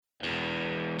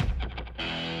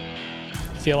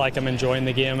feel like I'm enjoying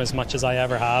the game as much as I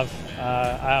ever have.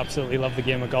 I absolutely love the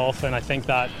game of golf, and I think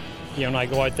that, when I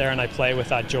go out there and I play with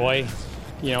that joy,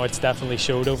 it's definitely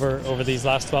showed over these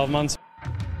last 12 months.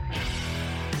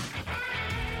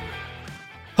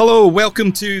 Hello,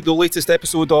 welcome to the latest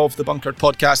episode of the Bunkered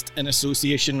Podcast in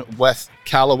association with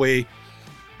Callaway.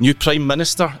 New Prime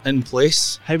Minister in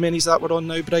place. How many's that we're on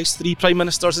now, Bryce? 3 Prime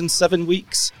Ministers in 7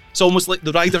 weeks. It's almost like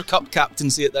the Ryder Cup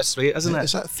captaincy at this rate, isn't it?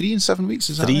 Is that 3 in 7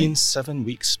 weeks? Is that 3 right? in 7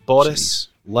 weeks. Boris,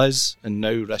 Liz, and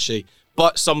now Rishi.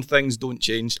 But some things don't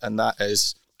change, and that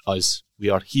is us. We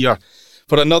are here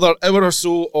for another hour or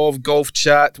so of golf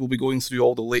chat. We'll be going through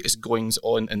all the latest goings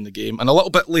on in the game. And a little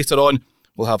bit later on,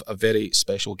 we'll have a very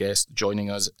special guest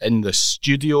joining us in the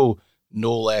studio.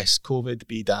 No less. COVID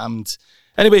be damned.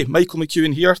 Anyway, Michael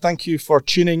McEwen here. Thank you for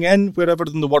tuning in, wherever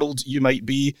in the world you might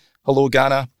be. Hello,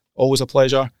 Ghana. Always a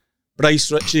pleasure. Bryce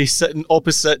Ritchie sitting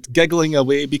opposite, giggling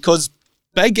away because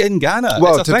big in Ghana.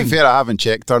 Well, to be fair, I haven't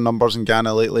checked our numbers in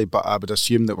Ghana lately, but I would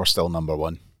assume that we're still number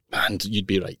one. And you'd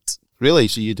be right. Really?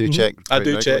 So you do check? I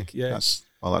do regularly? check, yeah.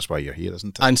 That's why you're here,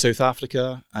 isn't it? And South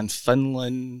Africa, and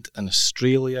Finland, and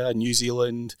Australia, New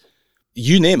Zealand.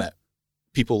 You name it.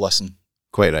 People listen.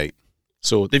 Quite right.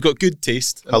 So they've got good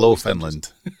taste. Hello,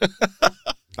 Finland.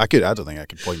 I don't think I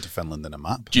could point to Finland in a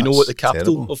map. Do you know what the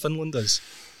capital terrible. of Finland is?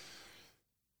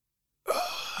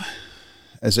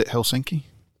 Is it Helsinki?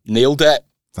 Nailed it.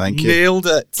 Thank you. Nailed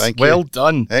it. Thank you. Well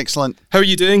done. Excellent. How are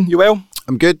you doing? You well?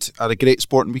 I'm good. I had a great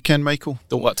sporting weekend, Michael.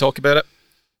 Don't want to talk about it.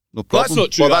 No problem. That's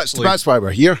not true, Well, actually. that's why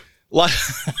we're here.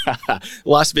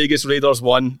 Las Vegas Raiders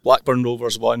won. Blackburn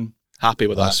Rovers won. Happy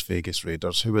with Las that. Vegas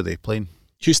Raiders. Who are they playing?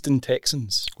 Houston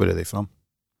Texans. Where are they from?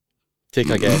 Take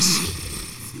a guess.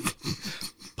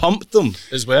 Pumped them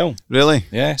as well. Really?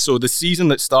 Yeah, so the season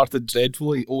that started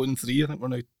dreadfully, 0-3, I think we're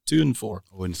now 2-4.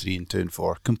 0-3 and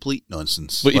 2-4. Complete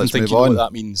nonsense. But you Let's don't think move you know on. what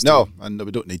that means? No, do you? and we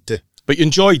don't need to. But you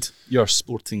enjoyed your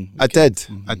sporting I weekend.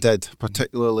 did. I did.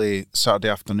 Particularly Saturday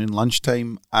afternoon,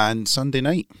 lunchtime, and Sunday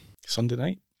night. Sunday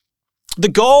night. The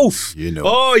golf! You know.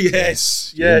 Oh,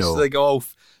 yes. Yes, You know. the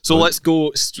golf. So let's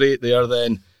go straight there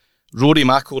then. Rory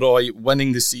McIlroy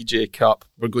winning the CJ Cup.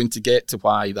 We're going to get to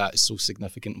why that is so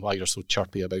significant, why you're so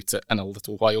chirpy about it in a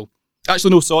little while.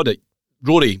 Actually, no, sorry.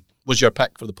 Rory was your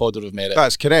pick for the Podder of Merit.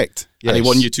 That's correct. Yes. And he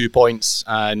won you 2 points,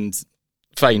 and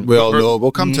fine. Well, no,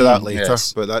 we'll come to that later,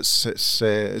 yes. but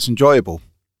it's enjoyable.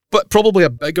 But probably a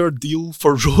bigger deal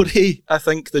for Rory, I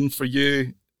think, than for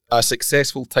you. A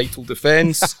successful title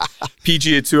defence,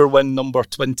 PGA Tour win number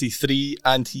 23,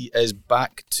 and he is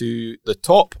back to the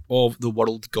top of the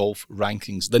world golf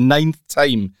rankings. The 9th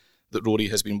time that Rory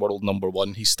has been world number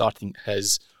 1. He's starting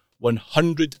his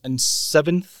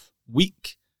 107th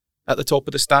week at the top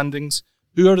of the standings.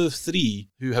 Who are the 3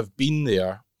 who have been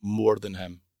there more than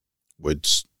him?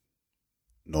 Woods,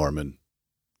 Norman.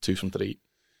 2 from 3.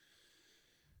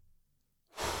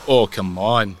 Oh, come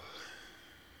on.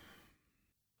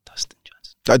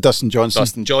 Dustin Johnson.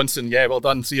 Dustin Johnson, yeah, well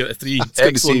done. 3 out of 3. I was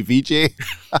going to say VJ.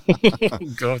 Oh,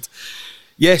 God.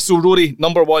 Yeah, so Rory,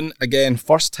 number 1, again,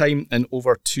 first time in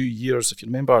over 2 years. If you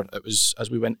remember, it was as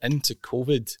we went into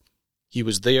COVID, he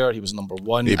was there, he was number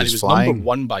 1, He and was he was flying. number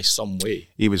 1 by some way.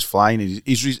 He was flying.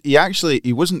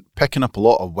 He wasn't picking up a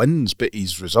lot of wins, but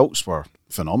his results were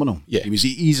phenomenal. Yeah. He was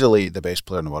easily the best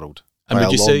player in the world. And by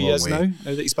would you a say long, he long is way.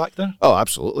 now that he's back there? Oh,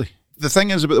 absolutely. The thing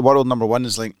is about the world number 1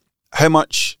 is like how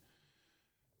much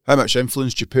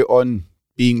influence do you put on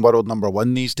being world number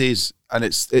 1 these days? And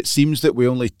it seems that we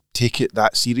only take it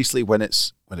that seriously when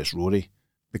it's Rory,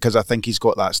 because I think he's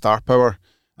got that star power,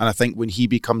 and I think when he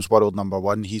becomes world number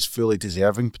 1, he's fully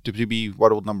deserving to be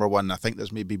world number 1. I think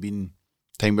there's maybe been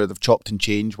time where they've chopped and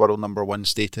changed world number 1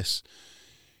 status.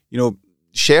 You know,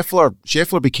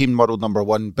 Scheffler became world number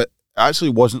 1, but it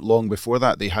actually wasn't long before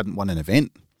that they hadn't won an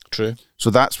event. True. So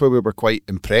that's where we were quite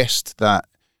impressed that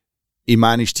he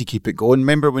managed to keep it going.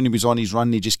 Remember when he was on his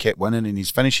run, he just kept winning and his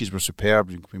finishes were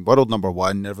superb. He became world number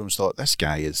 1. Everyone thought, this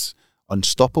guy is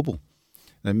unstoppable.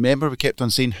 And remember, we kept on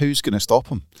saying, who's going to stop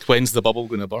him? When's the bubble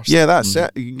going to burst? Yeah, that's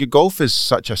it. Golf is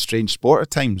such a strange sport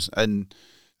at times. And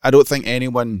I don't think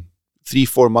anyone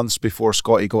 3-4 months before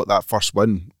Scotty got that first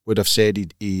win would have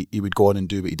said he would go on and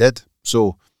do what he did.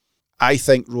 So I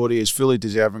think Rory is fully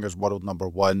deserving as world number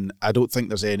 1. I don't think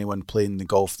there's anyone playing the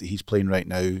golf that he's playing right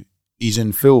now. He's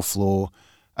in full flow,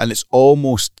 and it's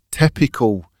almost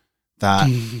typical that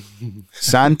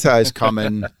Santa is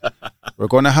coming, we're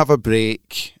going to have a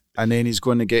break, and then he's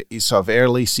going to get his sort of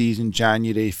early season,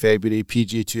 January, February,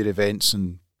 PGA Tour events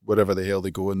and wherever the hell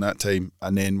they go in that time,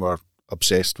 and then we're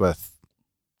obsessed with,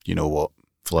 you know what,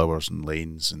 flowers and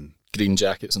lanes and green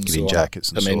jackets and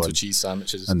pimento so cheese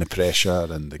sandwiches. And the pressure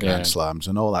and the Grand Slams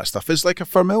and all that stuff is like a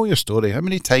familiar story. How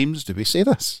many times do we say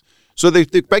this? So the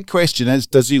big question is,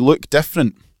 does he look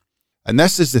different? And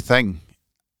this is the thing.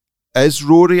 Is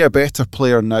Rory a better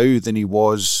player now than he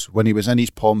was when he was in his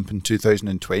pomp in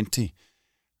 2020?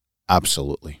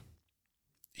 Absolutely.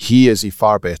 He is a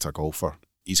far better golfer.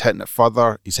 He's hitting it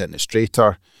further. He's hitting it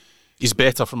straighter. He's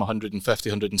better from 150,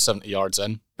 170 yards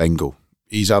in. Bingo.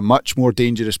 He's a much more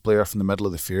dangerous player from the middle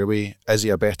of the fairway. Is he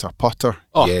a better putter?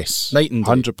 Oh, yes. Night and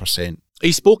day. 100%.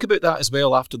 He spoke about that as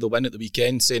well after the win at the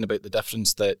weekend, saying about the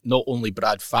difference that not only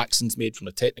Brad Faxon's made from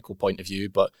a technical point of view,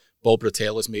 but Bob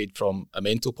Rotella's made from a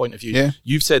mental point of view. Yeah.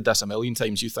 You've said this a million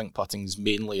times. You think putting's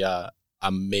mainly a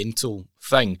mental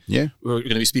thing. Yeah. We're going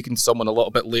to be speaking to someone a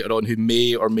little bit later on who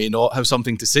may or may not have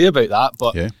something to say about that.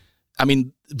 But, I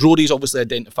mean, Rory's obviously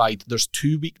identified there's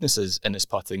two weaknesses in his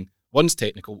putting. One's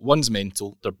technical, one's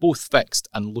mental. They're both fixed,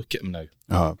 and look at him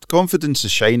now. Confidence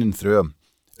is shining through him.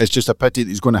 It's just a pity that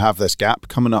he's going to have this gap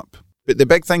coming up. But the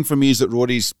big thing for me is that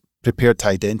Rory's prepared to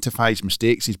identify his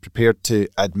mistakes. He's prepared to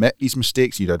admit his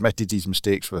mistakes. He'd admitted his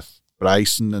mistakes with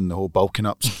Bryson and the whole bulking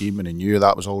up scheme, and he knew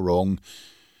that was all wrong.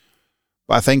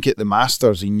 But I think at the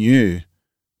Masters, he knew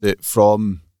that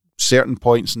from certain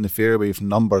points in the fairway, from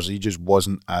numbers, he just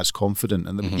wasn't as confident.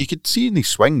 And you could see in his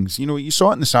swings, you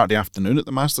saw it in the Saturday afternoon at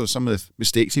the Masters, some of the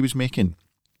mistakes he was making.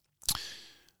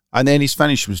 And then his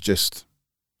finish was just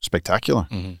spectacular.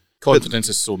 Confidence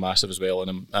is so massive as well in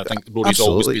him. I think Rory's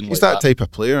always been like that. He's that type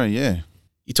of player, yeah.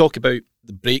 You talk about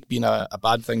the break being a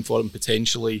bad thing for him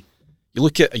potentially. You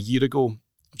look at a year ago,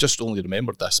 I've just only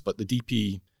remembered this, but the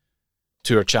DP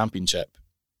Tour Championship,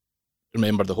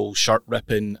 remember the whole shirt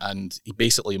ripping, and he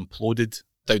basically imploded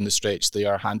down the stretch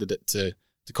there, handed it to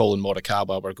Colin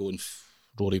Morikawa. We're going,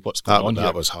 Rory, what's going on here?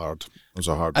 That was hard. It was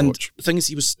a hard and watch. The thing is,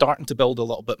 he was starting to build a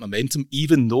little bit of momentum,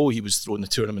 even though he was throwing the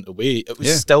tournament away. It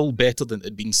was still better than it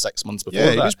had been 6 months before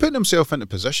that. He was putting himself into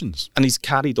positions. And he's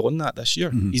carried on that this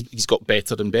year. He's got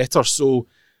better and better. So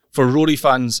for Rory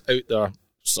fans out there,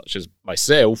 such as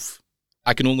myself,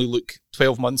 I can only look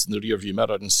 12 months in the rearview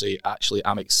mirror and say, actually,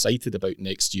 I'm excited about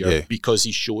next year because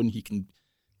he's shown he can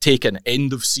take an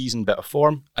end-of-season bit of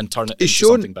form and turn it into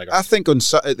something bigger. I think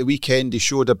at the weekend, he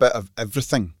showed a bit of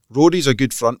everything. Rory's a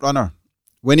good front runner.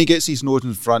 When he gets his nose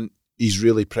in front, he's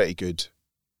really pretty good.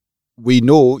 We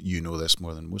know, you know this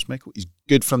more than most, Michael, he's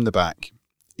good from the back.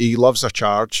 He loves a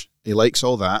charge. He likes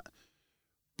all that.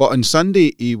 But on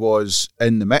Sunday, he was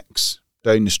in the mix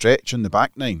down the stretch on the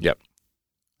back nine. Yep.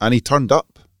 And he turned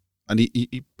up and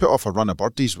he put off a run of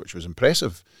birdies, which was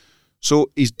impressive.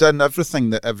 So he's done everything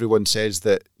that everyone says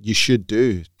that you should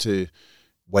do to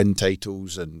win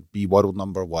titles and be world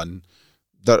number one.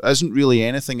 There isn't really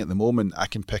anything at the moment I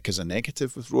can pick as a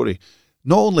negative with Rory.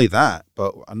 Not only that,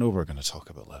 but I know we're going to talk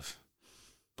about Liv,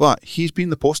 but he's been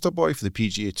the poster boy for the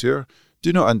PGA Tour.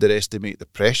 Do not underestimate the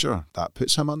pressure that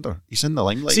puts him under. He's in the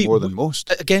limelight more than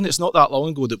most. Again, it's not that long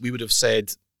ago that we would have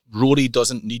said Rory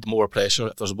doesn't need more pressure.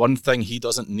 If there's one thing he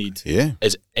doesn't need,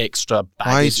 is extra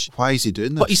baggage. Why is he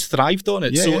doing this? But he's thrived on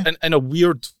it. In a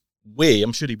weird way,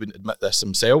 I'm sure he wouldn't admit this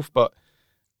himself, but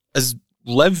has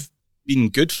Liv been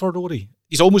good for Rory?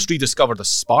 He's almost rediscovered a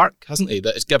spark, hasn't he?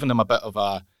 That has given him a bit of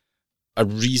a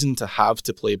reason to have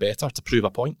to play better, to prove a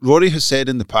point. Rory has said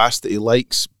in the past that he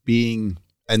likes being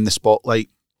in the spotlight.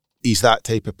 He's that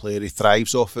type of player. He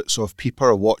thrives off it. So if people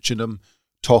are watching him,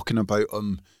 talking about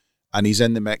him, and he's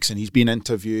in the mix and he's been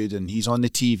interviewed and he's on the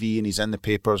TV and he's in the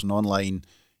papers and online,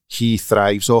 he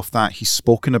thrives off that. He's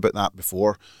spoken about that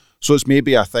before. So it's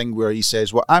maybe a thing where he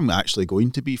says, well, I'm actually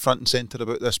going to be front and centre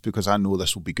about this because I know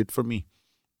this will be good for me.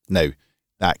 Now,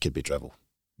 that could be drivel.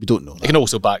 We don't know that. It can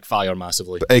also backfire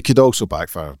massively. But it could also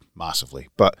backfire massively.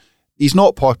 But he's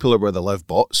not popular with the Liv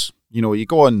bots. You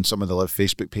go on some of the Liv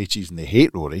Facebook pages and they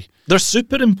hate Rory. They're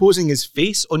superimposing his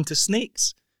face onto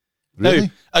snakes. Really? Now,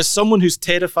 as someone who's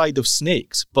terrified of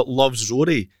snakes but loves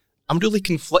Rory, I'm really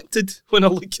conflicted when I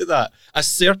look at that. A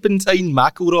serpentine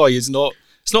McIlroy is not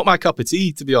my cup of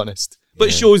tea, to be honest. But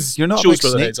it shows you're not shows a big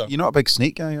where the snake. heads are. You're not a big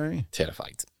snake guy, are you?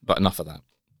 Terrified. But enough of that.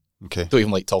 Okay. Don't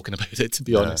even like talking about it, to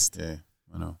be honest. Yeah,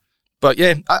 I know. But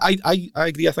yeah, I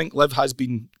agree. I think Liv has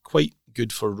been quite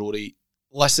good for Rory.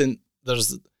 Listen,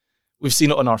 we've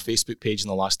seen it on our Facebook page in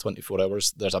the last 24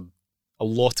 hours. There's a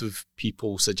lot of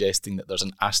people suggesting that there's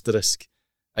an asterisk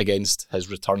against his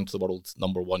return to the world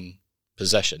number one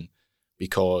position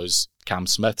because Cam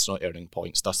Smith's not earning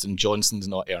points, Dustin Johnson's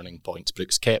not earning points,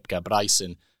 Brooks Koepka,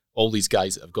 Bryson, all these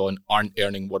guys that have gone aren't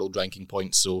earning world ranking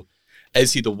points. So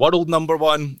is he the world number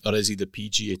one or is he the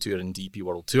PGA Tour and DP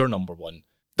World Tour number one?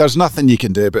 There's nothing you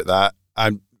can do about that.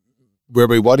 And were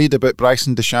we worried about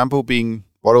Bryson DeChambeau being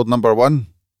World number one?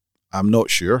 I'm not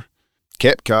sure.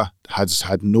 Koepka has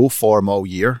had no form all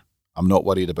year. I'm not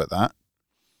worried about that.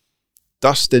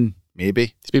 Dustin,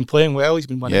 maybe. He's been playing well. He's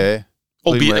been winning. Yeah.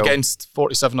 Albeit against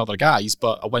 47 other guys,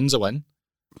 but a win's a win.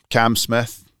 Cam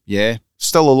Smith, yeah.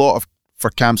 Still a lot for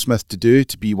Cam Smith to do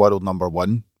to be world number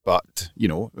one, but,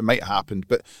 it might happen.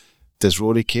 But does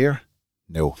Rory care?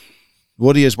 No.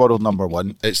 Rory is world number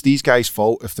one. It's these guys'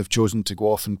 fault if they've chosen to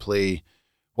go off and play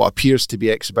what appears to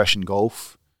be exhibition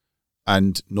golf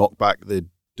and knock back the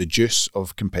juice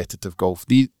of competitive golf.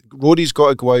 Rory's got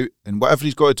to go out, and whatever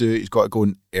he's got to do, he's got to go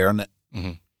and earn it.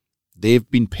 Mm-hmm. They've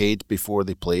been paid before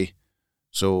they play.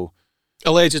 So,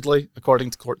 allegedly,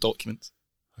 according to court documents.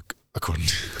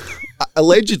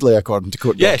 Allegedly, according to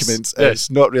court documents. Yes. It's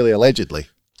not really allegedly.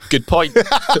 Good point.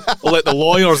 I'll let the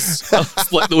lawyers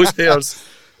split those hairs.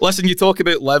 Listen, you talk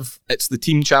about LIV. It's the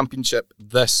team championship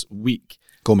this week.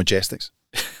 Go Majestics.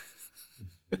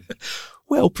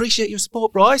 Well, appreciate your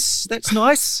support, Bryce. That's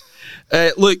nice.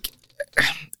 Look,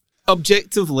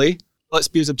 objectively, let's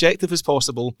be as objective as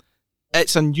possible.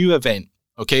 It's a new event,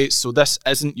 okay? So this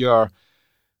isn't your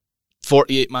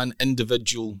 48-man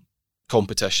individual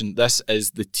competition. This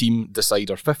is the team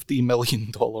decider. $50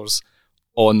 million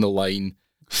on the line.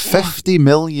 $50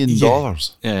 million?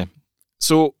 Yeah.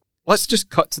 So let's just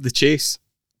cut to the chase.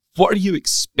 What are you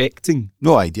expecting?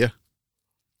 No idea.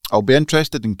 I'll be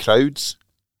interested in crowds.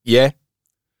 Yeah.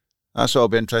 That's what I'll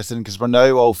be interested in, because we're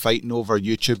now all fighting over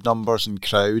YouTube numbers and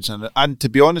crowds. And to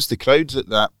be honest, the crowds at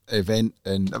that event,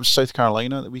 it was South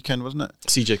Carolina at the weekend, wasn't it?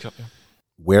 CJ Cup, yeah.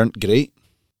 Weren't great.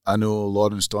 I know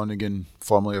Lawrence Donegan,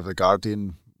 formerly of The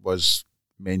Guardian, was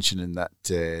mentioning that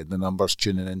the numbers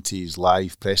tuning into his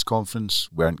live press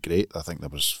conference weren't great. I think there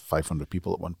was 500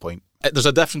 people at one point. There's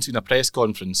a difference between a press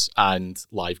conference and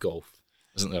live golf,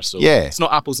 isn't there? So yeah. It's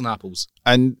not apples and apples.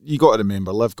 And you got to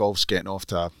remember, LIV Golf's getting off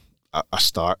to a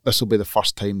start. This will be the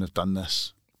first time they've done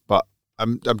this. But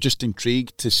I'm just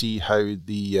intrigued to see how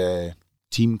the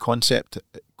team concept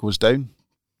goes down.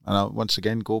 And I'll once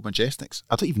again go Majestics.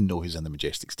 I don't even know who's in the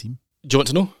Majestics team. Do you want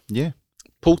to know? Yeah.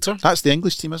 Poulter. That's the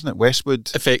English team, isn't it?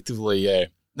 Westwood. Effectively, yeah.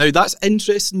 Now, that's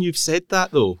interesting you've said that,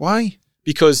 though. Why?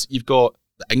 Because you've got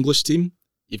the English team,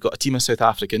 you've got a team of South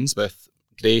Africans with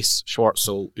Grace,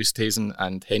 Schwartzel, Oosthuizen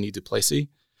and Henny du Plessis.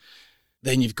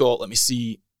 Then you've got, let me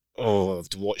see, I have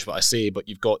to watch what I say, but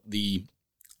you've got the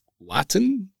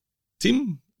Latin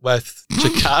team with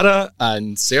Chikara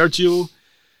and Sergio,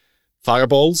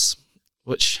 Fireballs,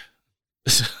 which,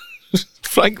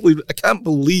 frankly, I can't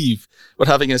believe we're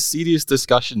having a serious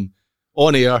discussion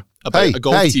on air about a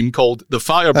golf team called the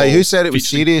Fireballs. Hey, who said it was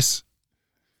serious?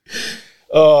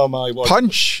 Oh, my word.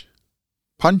 Punch.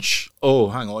 Oh,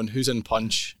 hang on. Who's in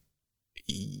Punch?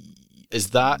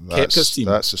 Is that Koepka's team?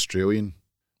 That's Australian.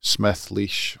 Smith,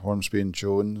 Leash, Hornsby and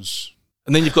Jones.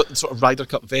 And then you've got the sort of Ryder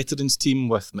Cup veterans team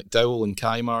with McDowell and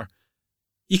Keimer.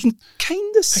 You can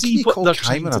kind of see what they're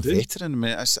trying to do. Veteran?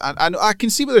 I can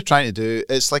see what they're trying to do.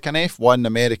 It's like an F1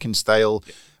 American style.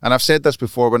 And I've said this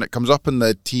before, when it comes up on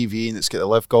the TV and it's got the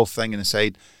LIV Golf thing on the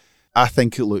side, I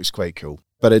think it looks quite cool.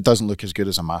 But it doesn't look as good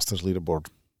as a Masters leaderboard.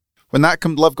 When that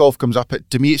LIV Golf comes up,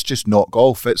 to me it's just not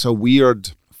golf. It's a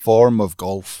weird form of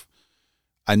golf.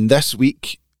 And this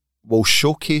week will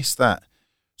showcase that.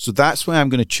 So that's why I'm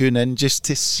going to tune in, just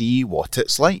to see what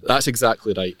it's like. That's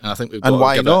exactly right. And I think we've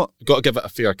got to give it a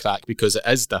fair crack, because it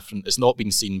is different. It's not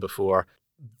been seen before.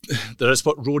 There is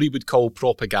what Rory would call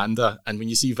propaganda. And when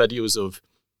you see videos of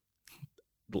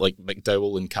like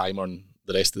McDowell and Keimer and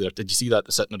the rest of did you see that?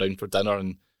 They're sitting around for dinner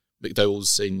and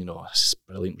McDowell's saying, this is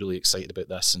brilliant, really excited about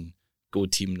this, and go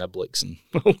Team Niblix and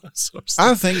all that sort of stuff.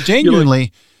 I think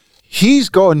genuinely, he's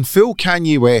gone full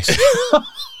Kanye West.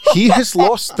 He has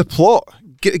lost the plot.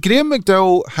 Graham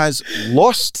McDowell has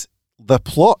lost the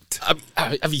plot.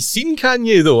 Have you seen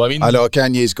Kanye though? I know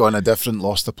Kanye's gone a different,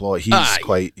 lost the plot.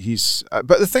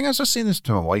 But the thing is, I was saying this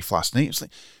to my wife last night. It's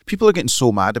like, people are getting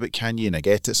so mad about Kanye, and I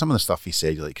get it. Some of the stuff he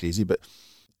said, like crazy, but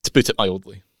to put it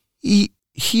mildly, he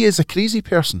is a crazy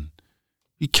person.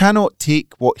 You cannot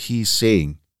take what he's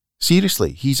saying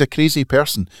seriously. He's a crazy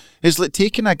person. It's like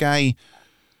taking a guy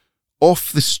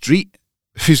off the street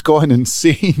who's gone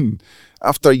insane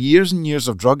after years and years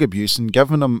of drug abuse and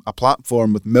giving him a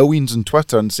platform with millions on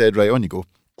Twitter and said, right, on you go.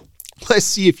 Let's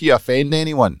see if you offend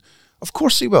anyone. Of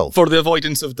course he will. For the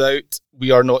avoidance of doubt,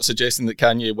 we are not suggesting that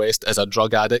Kanye West is a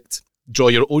drug addict. Draw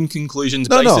your own conclusions.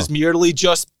 Bryce is merely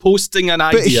just posting an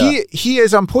idea. But he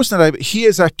is, I'm posting an idea, but he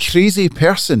is a crazy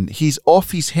person. He's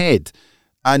off his head.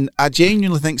 And I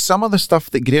genuinely think some of the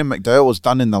stuff that Graham McDowell has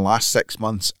done in the last 6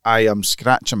 months, I am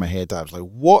scratching my head. I was like,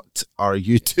 what are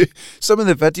you doing? Some of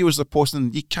the videos they're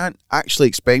posting, you can't actually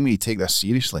expect me to take this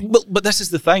seriously. But this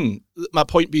is the thing. My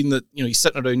point being that, he's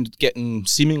sitting around getting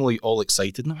seemingly all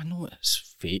excited. Now, I know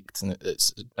it's faked and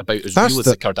it's about as real as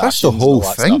the Kardashians. That's the whole and all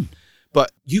that thing. Stuff.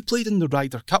 But you played in the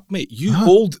Ryder Cup, mate. You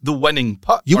hold the winning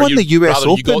putt. You won the US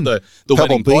Open. You got the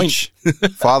Pebble winning Beach.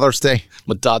 point. Father's Day.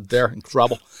 My dad there,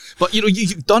 incredible. But,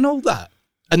 you've done all that.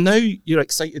 And now you're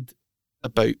excited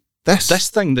about this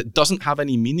thing that doesn't have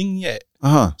any meaning yet.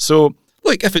 So,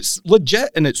 look, if it's legit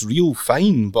and it's real,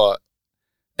 fine. But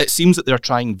it seems that they're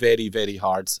trying very, very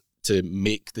hard to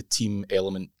make the team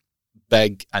element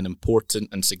big and important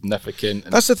and significant.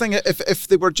 And that's the thing. If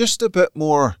they were just a bit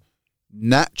more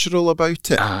natural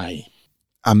about it, I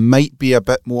might be a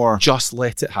bit more. Just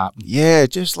let it happen. Yeah,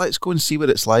 just let's go and see what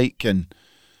it's like. And,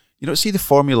 see the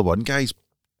Formula One guys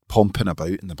pumping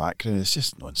about in the background. It's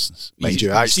just nonsense. Mind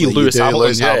you, actually, Lewis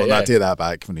Hamilton. I take that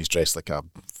back when he's dressed like a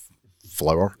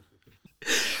flower.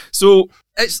 So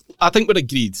I think we're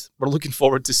agreed. We're looking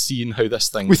forward to seeing how this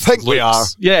thing. We think looks. we are.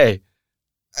 Yeah.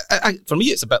 For me,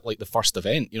 it's a bit like the first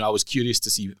event. I was curious to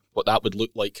see what that would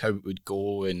look like, how it would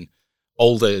go, and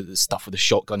all the stuff with the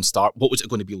shotgun start. What was it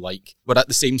going to be like? We're at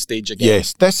the same stage again.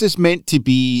 Yes, this is meant to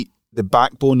be the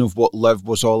backbone of what Liv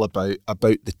was all about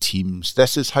the teams.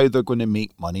 This is how they're going to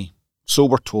make money. So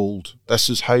we're told. This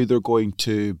is how they're going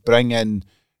to bring in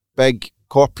big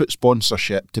corporate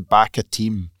sponsorship to back a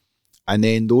team. And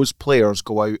then those players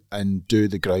go out and do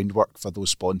the groundwork for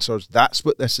those sponsors. That's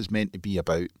what this is meant to be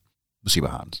about. We'll see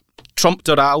what happens. Trump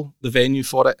Doral, the venue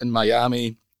for it in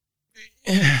Miami.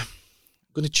 I'm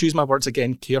going to choose my words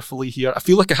again carefully here. I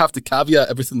feel like I have to caveat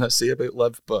everything I say about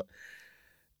Liv, but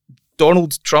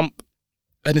Donald Trump,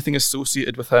 anything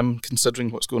associated with him, considering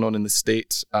what's going on in the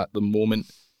States at the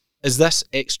moment, is this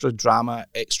extra drama,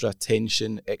 extra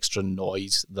attention, extra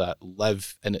noise that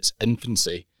Liv in its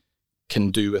infancy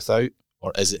can do without?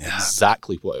 Or is it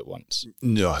exactly what it wants?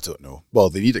 No, I don't know.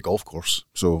 Well, they need a golf course.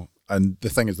 And the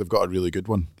thing is, they've got a really good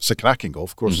one. It's a cracking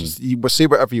golf course. Mm-hmm. You say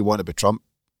whatever you want about Trump.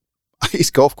 His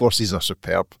golf courses are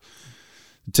superb.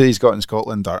 The two he's got in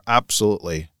Scotland are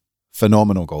absolutely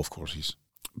phenomenal golf courses.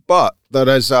 But there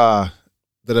is a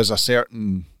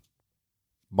certain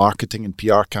marketing and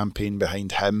PR campaign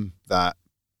behind him that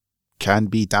can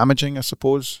be damaging, I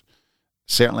suppose.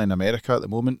 Certainly in America at the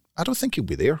moment. I don't think he'll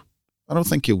be there. I don't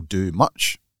think he'll do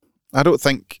much. I don't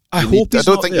think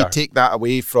you take that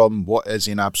away from what is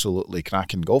an absolutely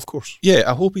cracking golf course. Yeah,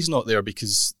 I hope he's not there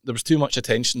because there was too much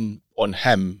attention on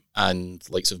him and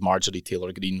likes of Marjorie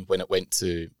Taylor Greene when it went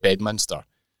to Bedminster.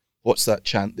 What's that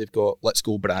chant they've got? Let's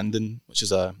go Brandon, which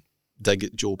is a dig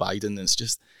at Joe Biden. It's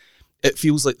just, it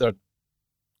feels like they're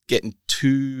getting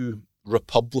too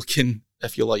Republican,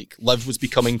 if you like. Liv was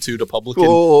becoming too Republican,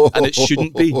 and it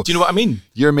shouldn't be. Do you know what I mean?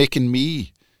 You're making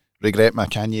me regret my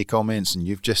Kanye comments, and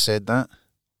you've just said that.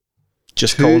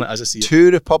 Just calling it as I see it.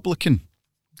 Too Republican.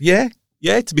 Yeah,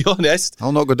 to be honest.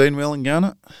 I'll not go down well in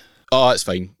Ghana. Oh, it's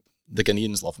fine. The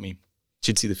Ghanaians love me.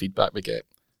 Should see the feedback we get.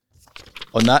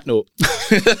 On that note.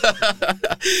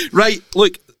 Right,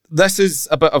 look, this is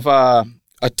a bit of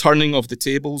a turning of the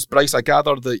tables. Bryce, I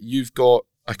gather that you've got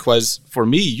a quiz for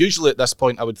me. Usually at this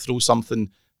point I would throw something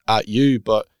at you,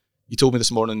 but you told me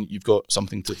this morning you've got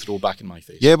something to throw back in my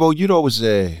face. Yeah, well, you'd always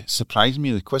surprise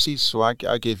me with quizzes, so I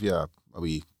gave you a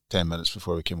wee 10 minutes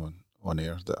before we came on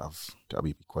air that I've got a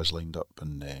wee quiz lined up.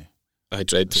 And I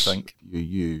dread to think.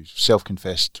 You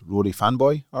self-confessed Rory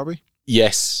fanboy, are we?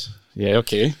 Yes. Yeah,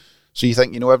 okay. So you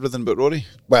think you know everything about Rory?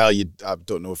 Well, I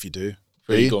don't know if you do.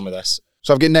 Where are you going with this?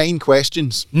 So I've got 9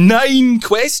 questions. 9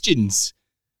 questions?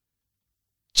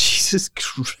 Jesus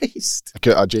Christ.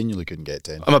 I genuinely couldn't get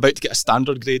 10. I'm about to get a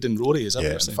standard grade in Rory, is that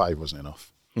what you're saying? 5 wasn't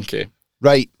enough. Okay.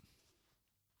 Right.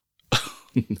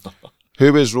 No.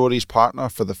 Who was Rory's partner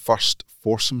for the first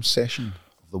foursome session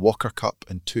of the Walker Cup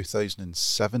in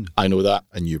 2007? I know that.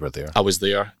 And you were there. I was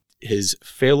there. His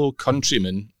fellow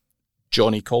countryman,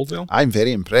 Johnny Caldwell. I'm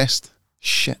very impressed.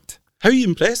 Shit. How are you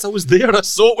impressed? I was there. I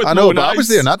saw it with I know, but I was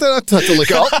there and I had to look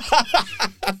it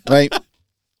up. Right.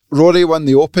 Rory won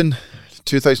the Open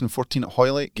 2014 at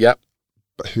Hoylake. Yep.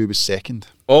 But who was second?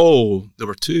 Oh, there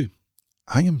were 2.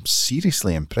 I am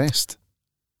seriously impressed.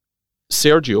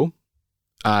 Sergio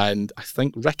and I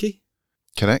think Ricky.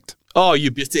 Correct. Oh, you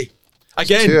beauty.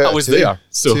 Again, I was there.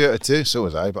 So 2 out of 2. So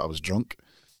was I, but I was drunk.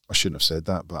 I shouldn't have said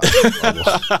that, but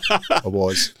I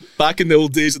was. Back in the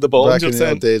old days of the ball. Back in the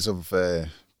old days of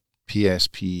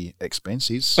PSP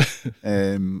expenses.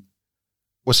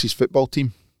 What's his football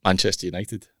team? Manchester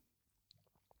United.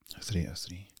 3 out of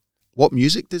 3. What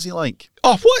music does he like?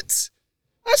 Oh, what?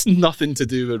 That's nothing to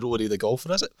do with Rory the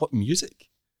golfer, is it? What music?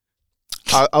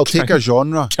 I'll take a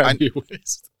genre. Kanye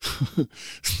West.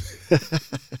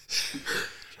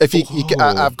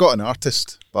 I've got an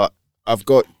artist, but I've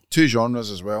got two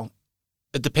genres as well.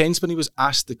 It depends when he was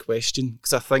asked the question,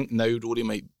 because I think now Rory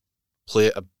might play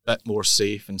it a bit more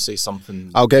safe and say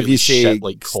something. I'll give really you say shit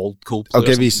like Coldplay. I'll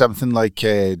give you something like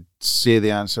say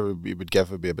the answer we would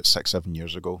give would be about 6-7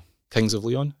 years ago. Kings of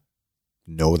Leon.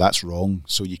 No, that's wrong.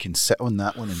 So you can sit on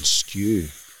that one and stew.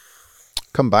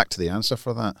 Come back to the answer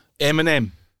for that.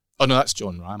 Eminem. Oh no, that's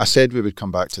John Ram. I said we would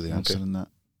come back to the answer in that.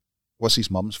 What's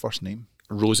his mum's first name?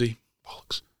 Rosie.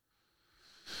 Bollocks.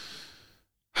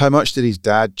 How much did his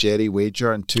dad Jerry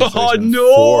wager in 2004 Oh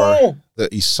no!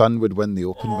 that his son would win the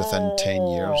Open within 10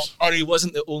 years? Or he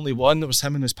wasn't the only one. There was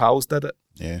him and his pals did it.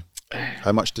 Yeah.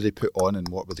 How much did he put on and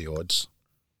what were the odds?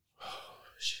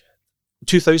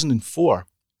 2004.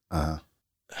 Uh-huh.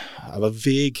 I have a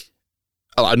vague.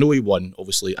 I know he won,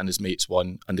 obviously, and his mates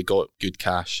won, and they got good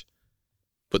cash.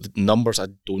 But the numbers I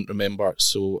don't remember,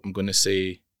 so I'm going to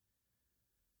say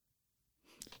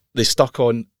they stuck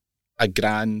on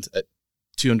 $1,000 at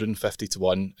 250 to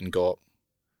 1 and got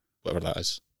whatever that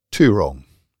is. 2 wrong.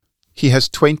 He has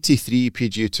 23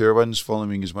 PGA Tour wins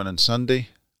following his win on Sunday.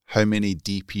 How many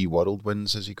DP World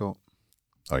wins has he got?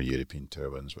 Or European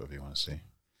Tour wins, whatever you want to say.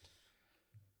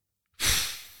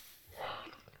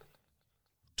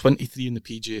 23 in the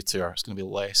PGA Tour. It's going to be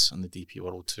less on the DP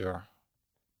World Tour.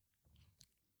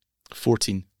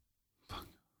 14.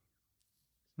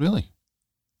 Really?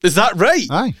 Is that right?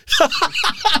 Aye.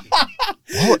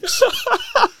 What?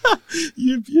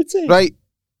 You beauty. Right.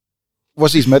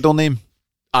 What's his middle name?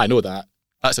 I know that.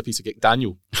 That's a piece of cake.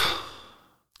 Daniel.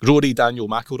 Rory Daniel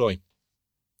McIlroy.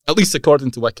 At least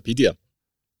according to Wikipedia.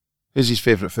 Who's his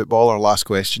favourite footballer? Last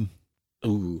question.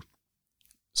 Ooh.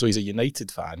 So he's a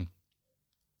United fan.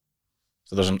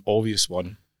 So there's an obvious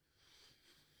one.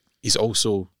 He's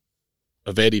also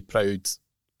a very proud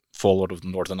follower of the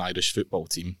Northern Irish football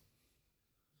team.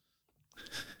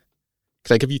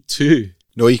 Can I give you 2?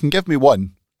 No, you can give me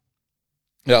 1.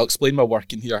 Yeah, I'll explain my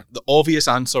working here. The obvious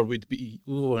answer would be...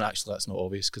 Oh, actually, that's not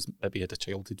obvious because maybe he had a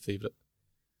childhood favourite.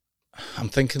 I'm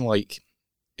thinking like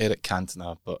Eric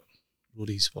Cantona, but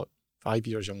Rory's, 5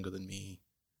 years younger than me.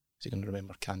 Is he going to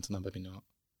remember Cantona? Maybe not.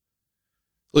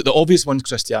 Look, the obvious one's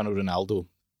Cristiano Ronaldo.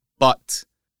 But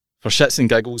for shits and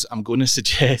giggles, I'm going to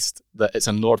suggest that it's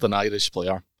a Northern Irish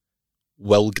player.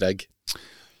 Will Grigg.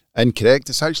 Incorrect.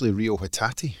 It's actually Rio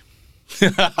Hatate.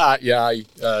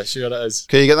 Yeah, sure it is.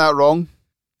 Okay, you get that wrong.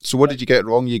 So what did you get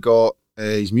wrong? You got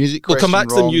his music We'll question come back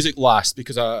to wrong. the music last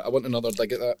because I want another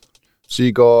dig at that. So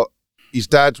you got his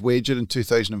dad's wager in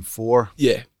 2004.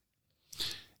 Yeah.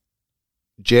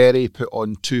 Jerry put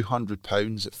on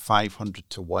 £200 at 500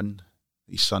 to 1.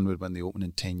 His son would win the Open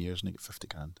in 10 years and he got 50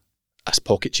 grand. That's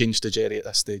pocket change to Jerry at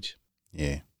this stage.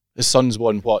 Yeah. His son's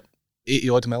won, 80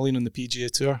 odd million on the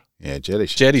PGA Tour? Yeah,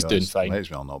 Jerry's doing fine. Might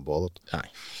as well not bothered. Aye.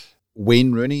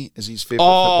 Wayne Rooney is his favourite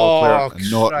football player,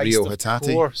 and not Christ, Rio of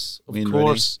Hatate. Course, of Wayne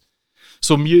course.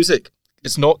 So music,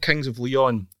 it's not Kings of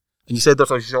Leon. And you said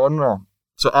there's a genre.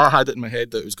 So I had it in my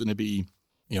head that it was going to be,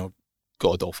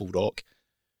 god awful rock.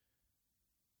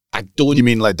 I don't... You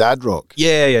mean like dad rock?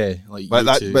 Yeah. Like But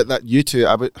U2. that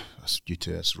U2,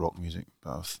 U2 is rock music.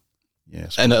 But yeah,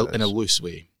 in a loose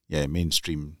way. Yeah,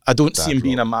 mainstream. I don't see him dad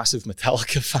being a rock. massive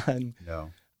Metallica fan.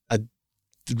 No. I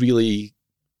really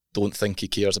don't think he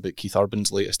cares about Keith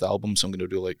Urban's latest album, so I'm going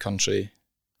to rule out country.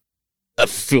 I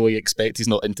fully expect he's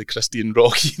not into Christian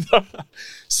rock either.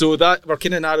 So that we're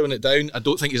kind of narrowing it down. I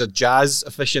don't think he's a jazz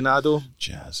aficionado.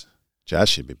 Jazz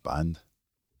should be banned.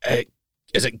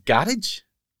 Is it garage?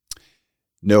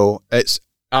 No, it's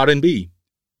R&B?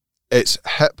 It's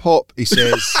hip hop. He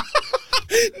says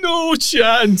No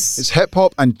chance. it's hip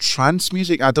hop and trance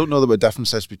music. I don't know the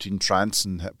difference is between trance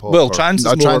and hip hop. Well, trance is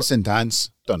more- trance and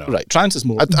dance. Don't know. Right, trance is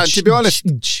more... To be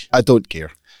honest, I don't care.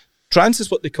 Trance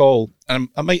is what they call, and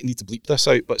I might need to bleep this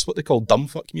out, but it's what they call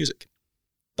dumbfuck music.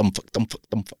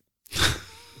 Dumbfuck.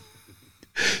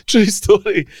 True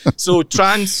story. So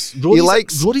trance...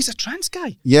 Rory's a trance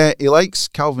guy. Yeah, he likes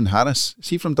Calvin Harris. Is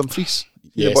he from Dumfries?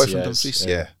 Yes, the boy he from is, Dumfries?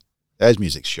 yeah. Yeah. His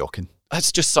music's shocking.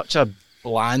 That's just such a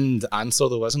bland answer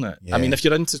though, isn't it? Yeah. I mean, if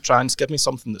you're into trance, give me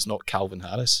something that's not Calvin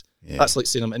Harris. Yeah. That's like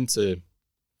saying I'm into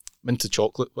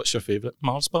chocolate. What's your favourite?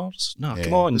 Mars bars? No, Yeah.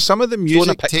 come on. Some of the Go on a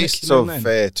music picnic tastes now of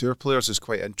and tour players is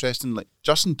quite interesting. Like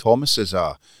Justin Thomas he's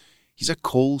a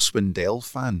Cole Swindell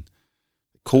fan.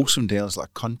 Cole Swindell is like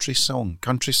a country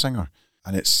singer,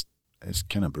 and it's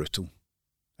kind of brutal.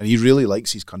 And he really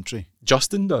likes his country.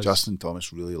 Justin does. Justin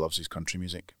Thomas really loves his country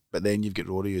music. But then you've got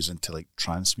Rory who's into like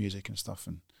trance music and stuff,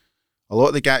 and A lot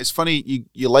of the guys, it's funny,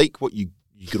 you like what you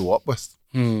grow up with.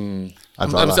 I'd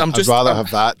rather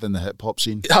have that than the hip hop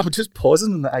scene. I'm just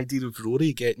pausing on the idea of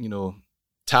Rory getting,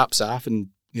 taps off and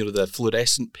the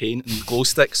fluorescent paint and glow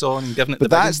sticks on and giving it. But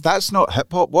that's not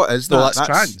hip hop. What is that? No, that's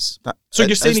trance. So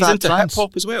you're saying he's into hip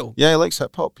hop as well? Yeah, he likes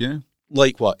hip hop. Yeah.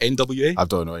 Like what? NWA? I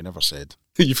don't know. He never said.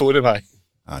 You phoned him, aye.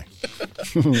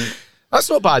 That's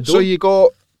not bad though. So you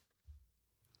got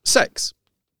 6.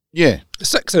 Yeah.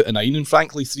 6 out of 9, and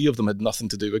frankly 3 of them had nothing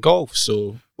to do with golf.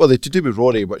 So well, they to do with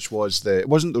Rory, which was it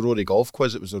wasn't the Rory golf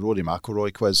quiz, it was the Rory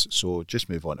McIlroy quiz. So just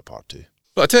move on to part 2.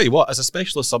 But I tell you what, as a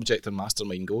specialist subject in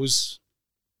Mastermind goes,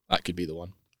 that could be the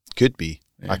one. Could be.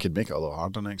 Yeah. I could make it a lot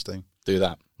harder next time. Do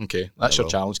that. Okay, that's your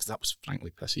challenge, because that was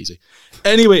frankly piss easy.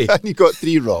 Anyway. And you got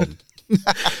 3 wrong.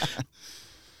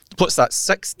 What's that?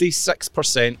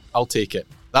 66%. I'll take it.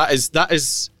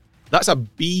 That's a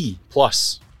B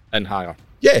plus and higher.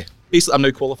 Yeah, basically I'm now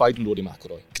qualified in Rory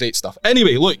McIlroy. Great stuff.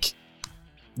 Anyway, look,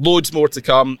 loads more to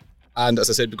come. And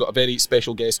as I said, we've got a very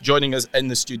special guest joining us in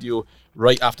the studio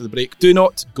right after the break. Do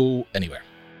not go anywhere.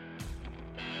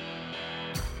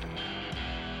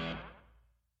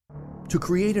 To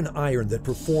create an iron that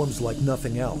performs like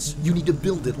nothing else, you need to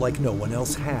build it like no one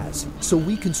else has. So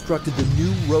we constructed the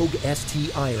new Rogue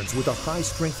ST irons with a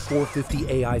high-strength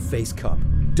 450 AI face cup,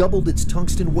 doubled its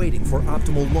tungsten weighting for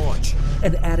optimal launch,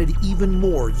 and added even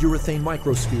more urethane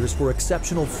microspheres for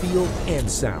exceptional feel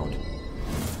and sound.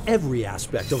 Every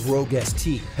aspect of Rogue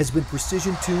ST has been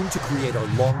precision-tuned to create our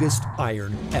longest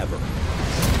iron ever.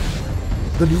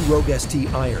 The new Rogue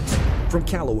ST irons from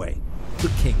Callaway, the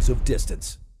kings of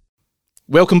distance.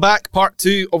 Welcome back, part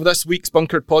 2 of this week's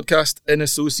Bunkered podcast in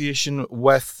association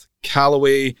with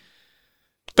Callaway.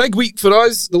 Big week for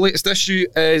us. The latest issue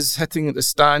is hitting the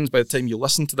stands. By the time you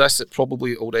listen to this, it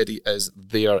probably already is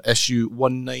there. Issue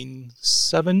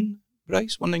 197,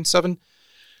 Bryce? 197?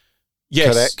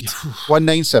 Yes. Correct.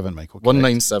 197, Michael. Correct.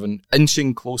 197.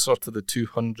 Inching closer to the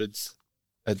 200th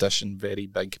edition. Very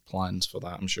big plans for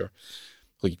that, I'm sure.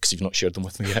 Because you've not shared them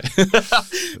with me yet.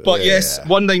 But yes,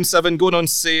 197 going on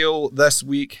sale this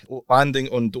week,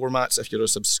 landing on doormats if you're a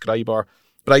subscriber.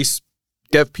 Bryce,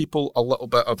 give people a little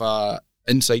bit of a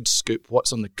inside scoop.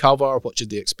 What's on the cover? What should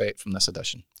they expect from this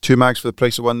edition? 2 mags for the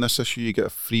price of 1 this issue. You get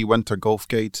a free winter golf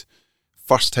guide.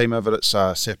 First time ever it's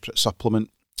a separate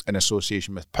supplement in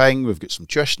association with Ping. We've got some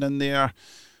tuition in there.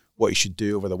 What you should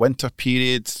do over the winter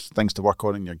period, things to work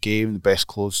on in your game, the best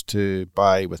clothes to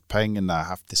buy with Ping, and I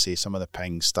have to say some of the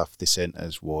Ping stuff they sent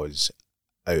us was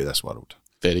out of this world.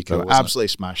 Very cool. Absolutely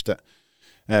smashed it.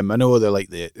 I know they're like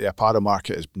the apparel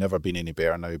market has never been any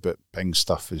better now, but Ping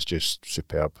stuff is just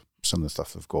superb. Some of the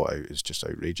stuff they've got out is just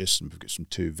outrageous, and we've got some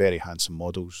 2 very handsome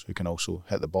models who can also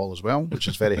hit the ball as well, which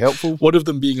is very helpful. One of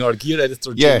them being our gear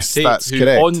editor, yes, James Tate, that's who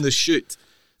correct. On the shoot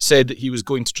said that he was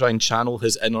going to try and channel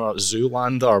his inner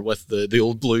Zoolander with the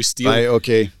old blue steel. Right,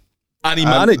 okay. And he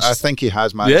managed. I think he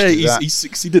has managed to do that. He's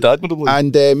succeeded admirably.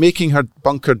 And making her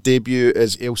bunker debut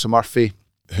is Ailsa Murphy,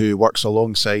 who works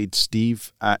alongside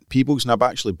Steve at Peebles, and I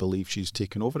actually believe she's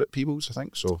taken over at Peebles, I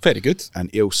think so. Very good.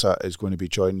 And Ailsa is going to be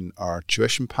joining our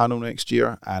tuition panel next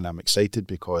year, and I'm excited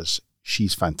because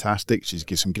she's fantastic. She's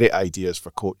got some great ideas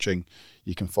for coaching.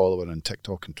 You can follow her on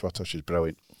TikTok and Twitter. She's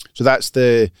brilliant. So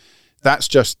that's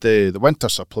just the winter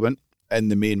supplement. In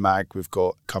the main mag, we've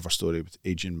got a cover story with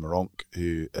Adrian Moronk,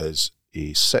 who is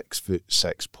a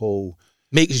 6'6" pole.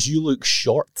 Makes you look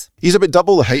short. He's about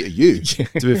double the height of you,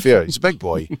 to be fair. He's a big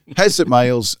boy. Hits at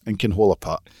miles and can hole a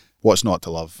putt. What's not to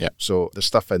love? Yep. So there's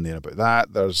stuff in there about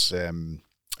that. There's an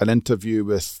interview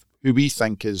with who we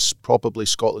think is probably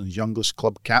Scotland's youngest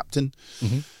club captain.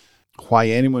 Mm-hmm. Why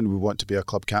anyone would want to be a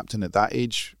club captain at that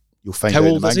age, you'll find out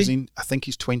in the magazine. I think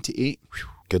he's 28. Whew,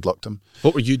 good luck to him.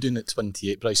 What were you doing at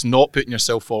 28, Bryce? Not putting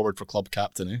yourself forward for club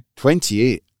captain, eh?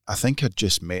 28. I think I'd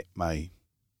just met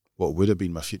what would have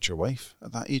been my future wife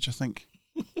at that age, I think.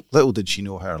 Little did she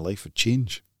know how her life would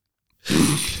change.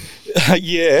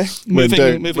 Yeah. Went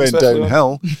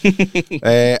downhill.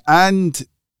 And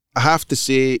I have to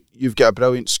say, you've got a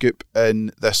brilliant scoop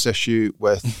in this issue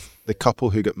with the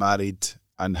couple who got married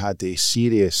and had a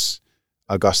serious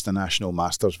Augusta National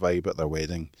Masters vibe at their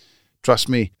wedding. Trust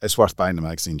me, it's worth buying the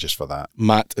magazine just for that.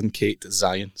 Matt and Kate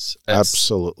Zients.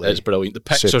 Absolutely. It's brilliant. The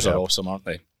pictures Superb. are awesome, aren't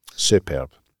they? Superb.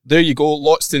 There you go.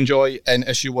 Lots to enjoy in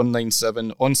issue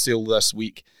 197 on sale this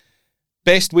week.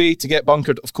 Best way to get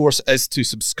bunkered, of course, is to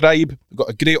subscribe. We've got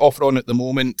a great offer on at the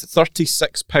moment,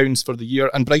 £36 for the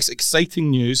year. And Bryce, exciting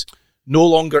news, no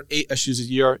longer 8 issues a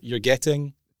year, you're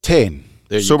getting 10.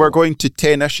 So we're going to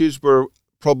 10 issues. We're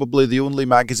probably the only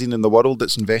magazine in the world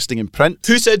that's investing in print.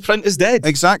 Who said print is dead?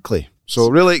 Exactly. So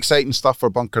really exciting stuff for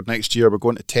Bunkered next year. We're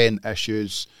going to 10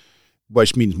 issues.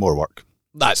 which means more work.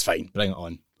 That's fine. Bring it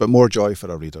on. But more joy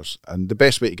for our readers. And the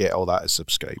best way to get all that is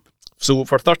subscribe. So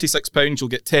for £36, you'll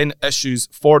get 10 issues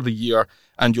for the year,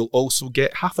 and you'll also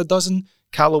get half a dozen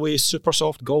Callaway Super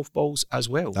Soft golf balls as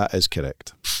well. That is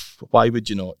correct. Why would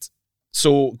you not?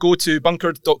 So go to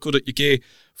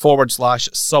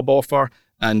bunkered.co.uk/sub offer,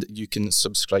 and you can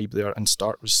subscribe there and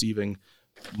start receiving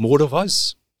more of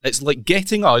us. It's like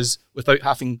getting us without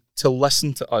having to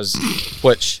listen to us,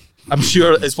 which I'm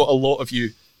sure is what a lot of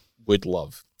you would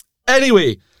love.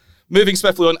 Anyway, moving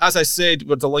swiftly on, as I said,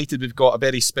 we're delighted we've got a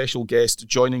very special guest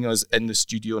joining us in the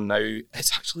studio now.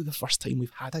 It's actually the first time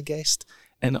we've had a guest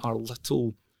in our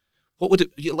little, what would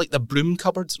it, like the broom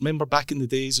cupboards? Remember back in the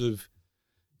days of,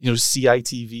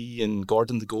 CITV and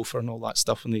Gordon the Gopher and all that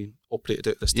stuff when they operated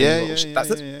out this thing?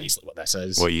 That's basically what this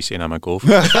is. What are you saying, I'm a gopher?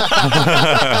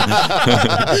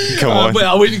 Come on.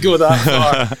 Well, I wouldn't go that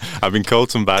far. I've been called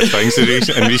some bad things in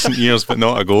recent years, but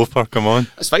not a gopher, come on.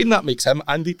 It's fine, that makes him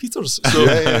Andy Peters. So,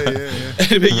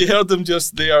 Anyway, you heard him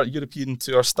just there, European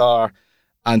Tour star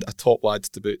and a top lad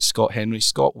to boot, Scott Henry.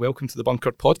 Scott, welcome to the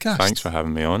Bunkered Podcast. Thanks for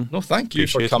having me on. No, thank you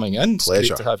Appreciate for coming in. It's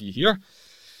Pleasure. great to have you here.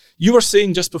 You were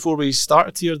saying just before we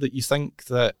started here that you think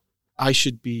that I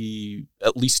should be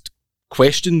at least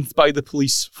questioned by the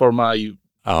police for my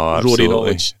Rory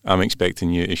knowledge. I'm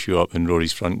expecting you to show up in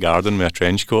Rory's front garden with a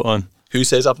trench coat on. Who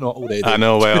says I've not already? I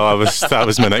know, well, that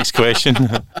was my next question.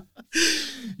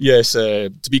 Yes,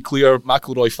 to be clear,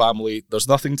 McIlroy family, there's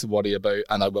nothing to worry about,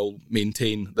 and I will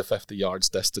maintain the 50 yards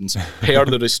distance per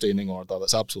the restraining order.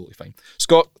 That's absolutely fine.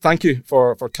 Scott, thank you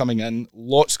for coming in.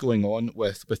 Lots going on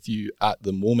with you at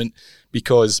the moment,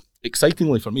 because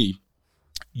excitingly for me,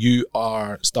 you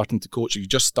are starting to coach, or you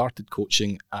just started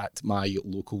coaching at my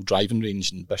local driving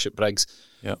range in Bishopbriggs.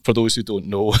 Yep. For those who don't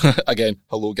know, again,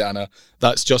 hello Ghana,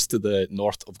 that's just to the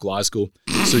north of Glasgow.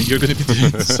 So you're going to be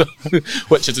doing,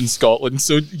 which is in Scotland.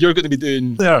 So you're going to be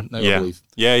doing there now, I believe.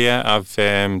 Yeah. I've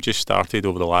just started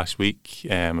over the last week.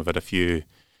 I've had a few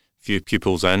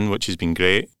pupils in, which has been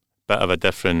great. Bit of a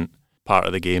different part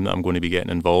of the game that I'm going to be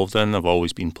getting involved in. I've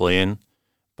always been playing.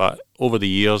 But over the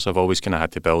years, I've always kind of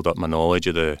had to build up my knowledge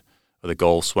of the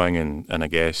golf swing and I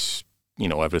guess,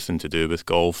 everything to do with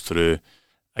golf through,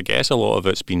 I guess a lot of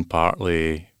it's been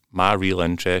partly my real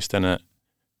interest in it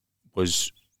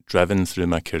was driven through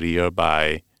my career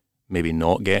by maybe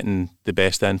not getting the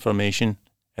best information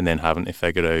and then having to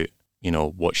figure out,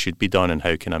 what should be done and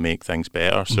how can I make things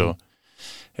better. Mm-hmm. So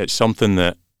it's something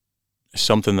that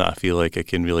I feel like I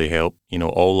can really help,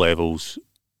 all levels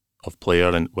of player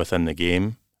and within the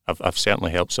game. I've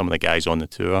certainly helped some of the guys on the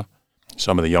tour,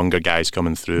 some of the younger guys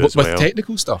coming through as well. With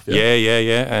technical stuff,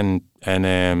 yeah. And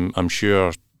I'm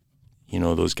sure,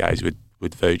 those guys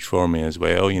would vouch for me as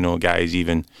well. Guys,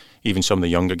 even some of the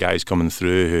younger guys coming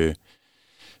through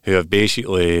who have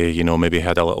basically, maybe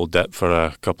had a little dip for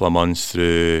a couple of months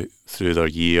through their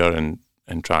year and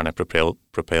trying to propel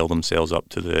themselves up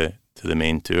to the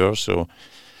main tour. So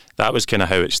that was kind of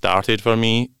how it started for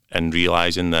me, and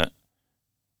realising that,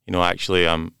 actually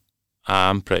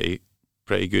I'm pretty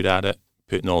good at it,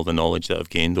 putting all the knowledge that I've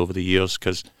gained over the years,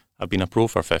 because I've been a pro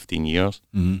for 15 years.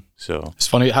 Mm-hmm. So it's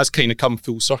funny, it has kind of come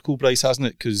full circle, Bryce, hasn't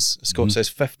it? Because Scott says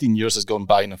 15 years has gone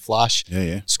by in a flash.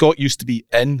 Yeah. Scott used to be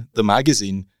in the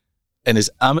magazine in his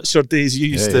amateur days. You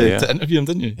used to interview him,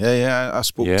 didn't you? Yeah. I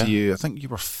spoke to you, I think you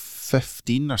were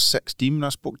 15 or 16 when I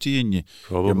spoke to you, and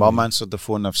your mum answered the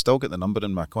phone. I've still got the number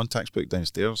in my contacts book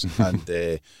downstairs,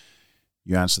 and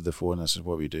you answered the phone. I said,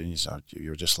 "What were you doing?" You said, "You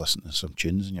were just listening to some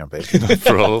tunes in your bedroom."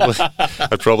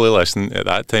 I'd probably listen at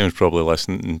that time. I was probably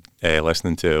listening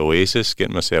to Oasis,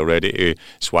 getting myself ready to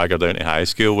swagger down to high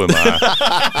school with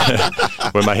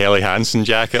my with my Helly Hansen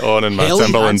jacket on and my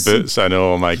Timberland boots. I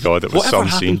know. Oh my God, it was some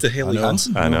scene. Whatever happened to Helly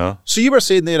Hansen? I know. So you were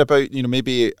saying there about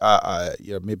maybe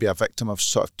you're maybe a victim of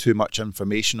sort of too much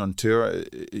information on tour.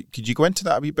 Could you go into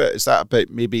that a wee bit? Is that about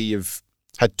maybe you've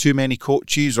had too many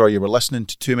coaches, or you were listening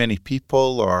to too many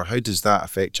people, or how does that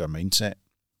affect your mindset?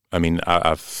 I mean,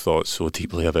 I've thought so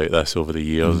deeply about this over the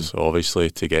years, obviously,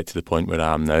 to get to the point where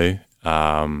I am now.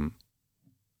 I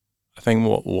think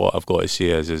what I've got to say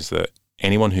is that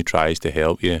anyone who tries to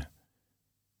help you,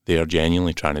 they are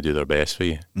genuinely trying to do their best for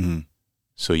you. Mm-hmm.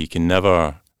 So you can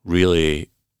never really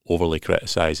overly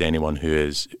criticise anyone who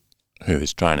is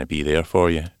trying to be there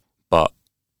for you. But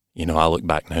I look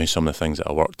back now, some of the things that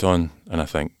I worked on, and I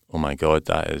think, oh my God,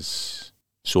 that is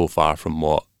so far from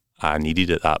what I needed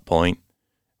at that point,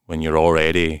 when you're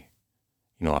already,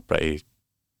 a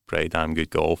pretty damn good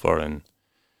golfer. And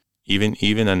even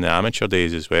in the amateur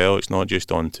days as well, it's not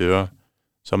just on tour.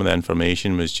 Some of the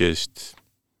information was just,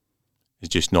 is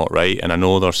just not right. And I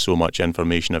know there's so much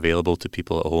information available to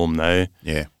people at home now.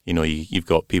 Yeah. You know, you've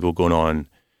got people going on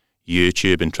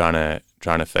YouTube and trying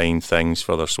to find things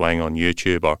for their swing on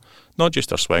YouTube, or not just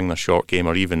their swing, their short game,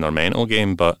 or even their mental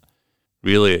game. But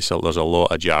really, there's a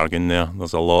lot of jargon there.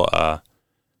 There's a lot of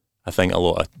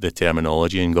the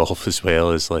terminology in golf as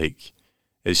well is like,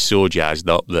 it's so jazzed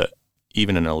up that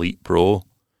even an elite pro,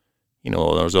 you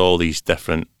know, there's all these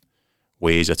different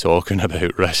ways of talking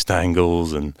about wrist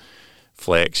angles and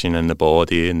flexion in the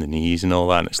body and the knees and all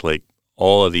that. And it's like,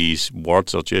 all of these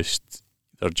words are just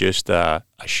a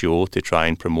show to try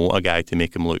and promote a guy to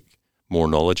make him look more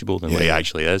knowledgeable than what he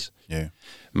actually is. Yeah.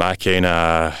 My kind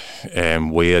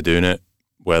of way of doing it,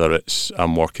 whether it's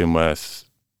I'm working with,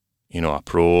 you know, a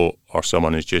pro or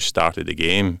someone who's just started the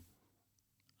game,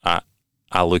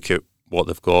 I look at what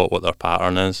they've got, what their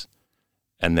pattern is,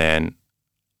 and then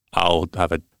I'll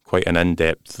have quite an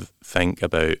in-depth think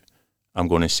about, I'm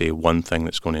going to say one thing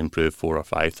that's going to improve 4 or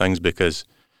 5 things, because,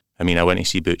 I mean, I went to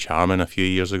see Butch Harmon a few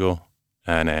years ago,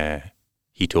 and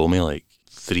he told me like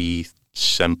 3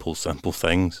 simple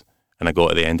things, and I got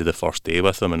to the end of the first day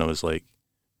with him, and I was like,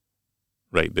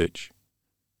 right, Butch,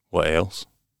 what else?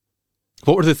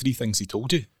 What were the 3 things he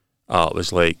told you? Oh, it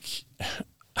was like,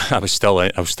 I was still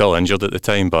injured at the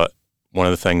time, but one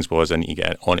of the things was I need to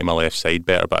get onto my left side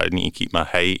better, but I need to keep my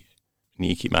height. I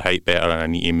need to keep my height better, and I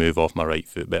need to move off my right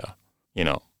foot better. You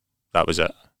know, that was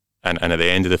it. And at the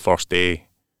end of the first day,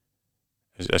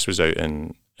 this was out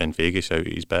in Vegas, out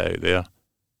at his bit out there,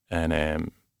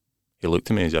 and he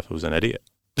looked at me as if I was an idiot.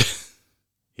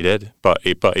 He did, but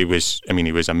he was. I mean,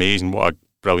 he was amazing. What a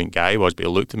brilliant guy he was. But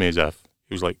he looked at me as if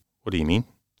he was like, "What do you mean?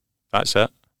 That's it.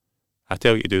 I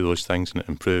tell you to do those things, and it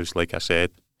improves." Like I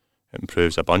said, it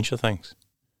improves a bunch of things.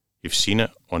 You've seen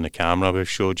it on the camera. We've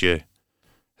showed you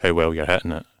how well you're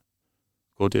hitting it.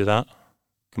 Go do that.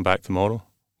 Come back tomorrow.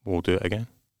 We'll do it again.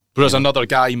 Whereas another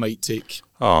guy might take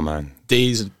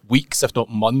days, weeks, if not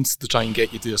months, to try and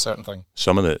get you to do a certain thing.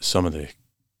 Some of the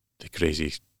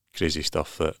crazy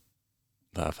stuff that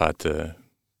I've had to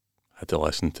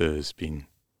listen to has been,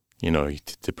 you know,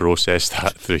 to process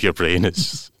that through your brain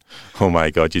is, oh my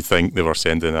God, you'd think they were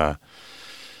sending a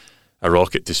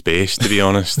rocket to space, to be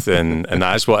honest. and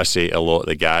that's what I say to a lot of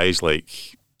the guys,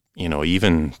 like, you know,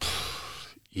 even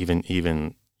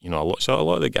you know, a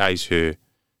lot of the guys who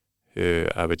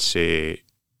I would say,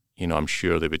 you know, I'm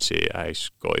sure they would say,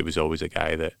 Scotty was always a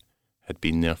guy that had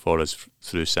been there for us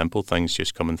through simple things,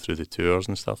 just coming through the tours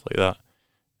and stuff like that.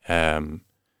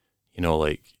 You know,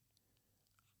 like,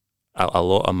 a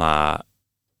lot of my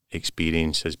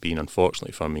experience has been,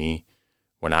 unfortunately for me,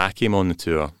 when I came on the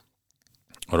tour,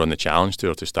 or on the Challenge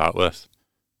Tour to start with,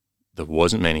 there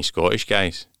wasn't many Scottish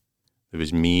guys. There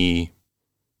was me,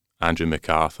 Andrew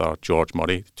MacArthur, George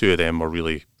Murray. 2 of them were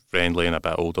really friendly and a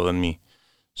bit older than me.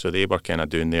 So they were kind of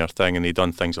doing their thing, and they'd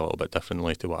done things a little bit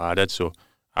differently to what I did. So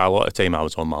a lot of time I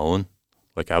was on my own.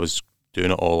 Like, I was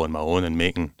doing it all on my own and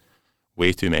making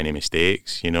way too many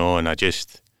mistakes, you know, and I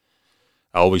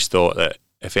always thought that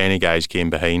if any guys came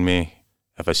behind me,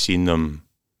 if I seen them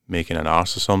making an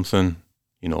arse of something,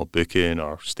 you know, booking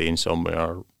or staying somewhere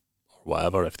or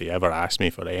whatever, if they ever asked me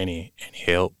for any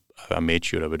help, I made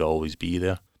sure I would always be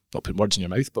there. Not putting words in your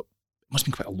mouth, but it must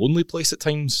have been quite a lonely place at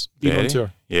times, being on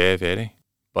tour. Yeah, very.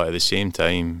 But at the same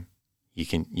time, you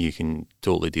can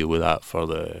totally deal with that for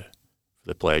the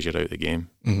pleasure out of the game.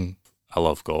 Mm-hmm. I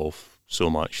love golf so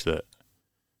much that,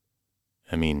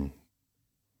 I mean,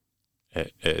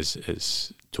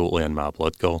 it's totally in my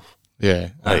blood, golf. Yeah,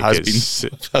 like, it has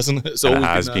been, hasn't it? It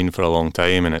has been for a long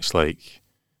time, and it's like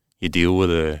you deal with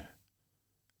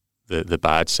the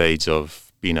bad sides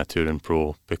of being a touring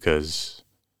pro, because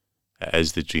it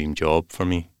is the dream job for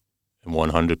me, and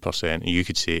 100%. You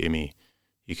could say to me,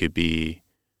 you could be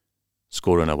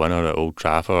scoring a winner at Old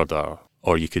Trafford,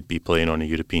 or you could be playing on a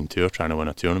European tour trying to win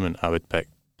a tournament. I would pick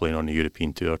playing on a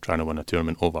European tour trying to win a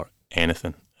tournament over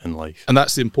anything in life. And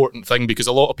that's the important thing, because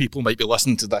a lot of people might be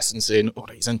listening to this and saying, oh,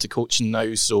 he's into coaching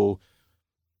now, so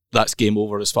that's game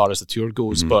over as far as the tour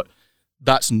goes. Mm-hmm. But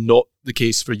that's not the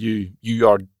case for you. You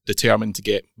are determined to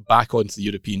get back onto the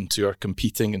European tour,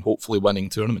 competing and hopefully winning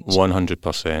tournaments.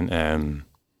 100%.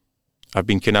 I've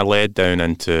been kind of led down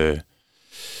into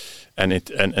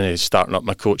and starting up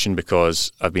my coaching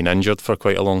because I've been injured for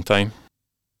quite a long time.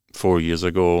 4 years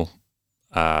ago,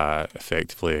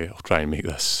 effectively, I'll try and make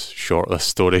this short, this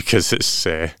story, because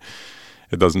it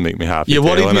doesn't make me happy. You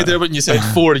worried me there when you said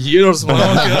 4 years. Whoa.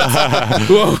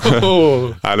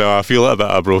 I know, I feel like a bit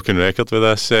of a broken record with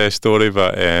this story,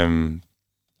 but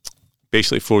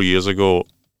basically 4 years ago,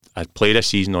 I'd played a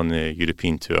season on the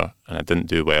European tour and I didn't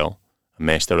do well. I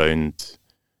messed around,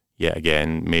 yet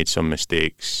again made some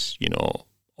mistakes,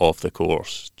 off the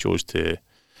course, chose to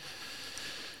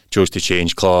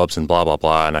change clubs and blah blah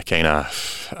blah, and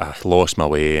I lost my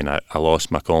way, and I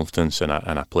lost my confidence, and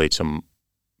I played some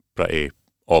pretty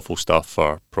awful stuff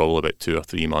for probably about 2 or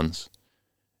 3 months,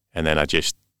 and then I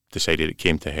just decided it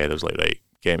came to a head. I was like, right,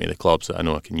 get me the clubs that I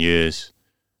know I can use,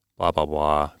 blah blah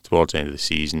blah. Towards the end of the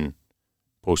season,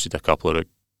 posted a couple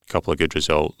of good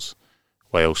results,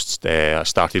 whilst I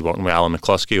started working with Alan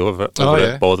McCluskey over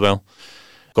at Bothwell.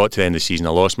 Got to the end of the season, I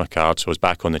lost my card, so I was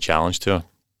back on the Challenge Tour.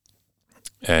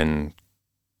 And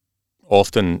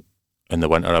often in the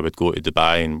winter I would go to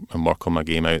Dubai and work on my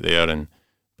game out there.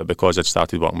 But because I'd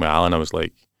started working with Alan, I was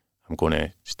like, I'm going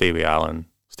to stay with Alan,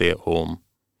 stay at home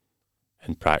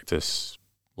and practice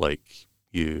like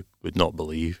you would not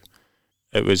believe.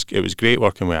 It was great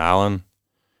working with Alan,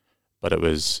 but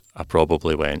I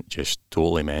probably went just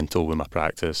totally mental with my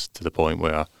practice to the point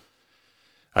where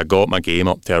I got my game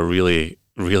up to a really,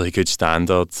 really good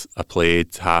standard. I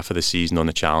played half of the season on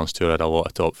the Challenge Tour, I had a lot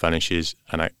of top finishes,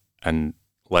 and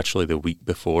literally the week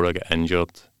before I got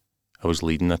injured, I was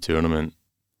leading a tournament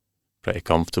pretty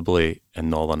comfortably in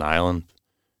Northern Ireland,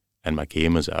 and my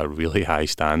game was at a really high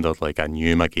standard. Like, I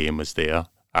knew my game was there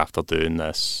after doing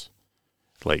this.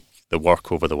 Like, the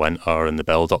work over the winter and the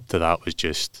build up to that was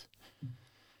just,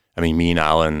 I mean, me and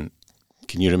Alan,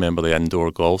 can you remember the indoor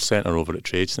golf centre over at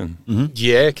Tradeston? Mm-hmm.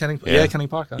 Yeah, Canning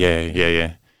Park.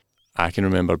 Yeah. I can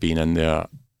remember being in there,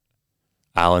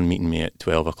 Alan meeting me at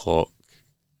 12 o'clock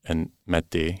in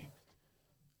midday,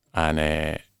 and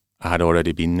I had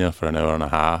already been there for an hour and a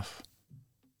half,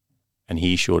 and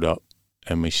he showed up,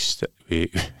 and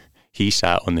he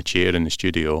sat on the chair in the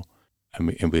studio,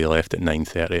 and we left at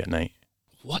 9:30 at night.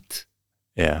 What?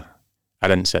 Yeah. I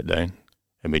didn't sit down,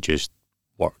 and we just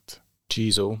worked.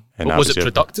 Jeez, oh. And was it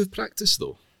productive practice,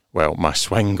 though? Well, my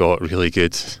swing got really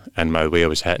good, and my way I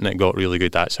was hitting it got really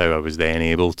good. That's how I was then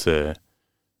able to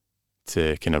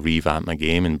kind of revamp my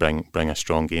game and bring a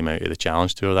strong game out of the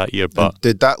Challenge Tour that year. But and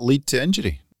did that lead to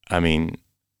injury? I mean,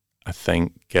 I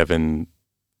think given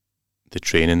the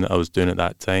training that I was doing at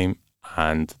that time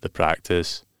and the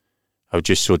practice, I was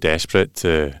just so desperate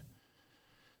to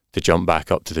jump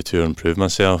back up to the tour and prove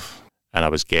myself, and I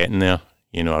was getting there.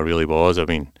 I really was. I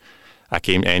mean, I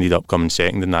ended up coming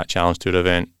second in that Challenge Tour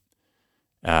event.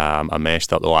 I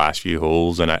messed up the last few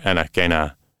holes, and I kind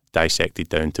of dissected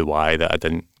down to why that I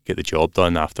didn't get the job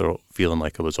done, after feeling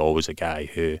like I was always a guy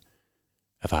who,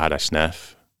 if I had a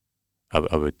sniff, I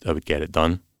would get it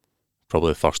done.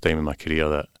 Probably the first time in my career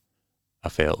that I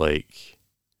felt like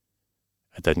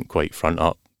I didn't quite front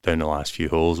up down the last few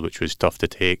holes, which was tough to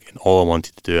take. And all I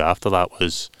wanted to do after that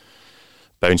was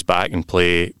bounce back and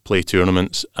play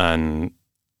tournaments and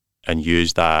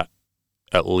use that,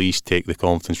 at least take the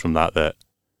confidence from that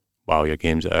wow, your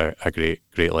game's at a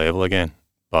great level again.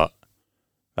 But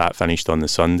that finished on the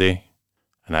Sunday,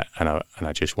 and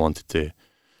I just wanted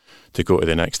to go to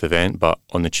the next event. But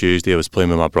on the Tuesday, I was playing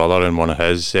with my brother and one of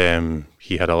his.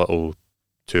 He had a little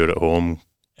tour at home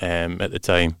at the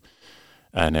time,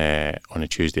 and on a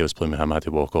Tuesday I was playing with him. I had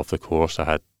to walk off the course.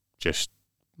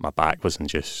 My back was in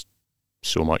just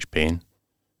so much pain,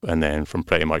 and then from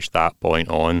pretty much that point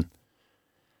on,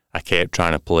 I kept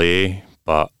trying to play,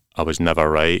 but I was never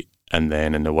right. And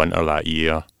then in the winter that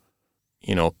year,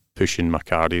 pushing my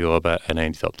cardio a bit, and I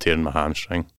ended up tearing my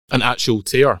hamstring. An actual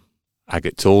tear? I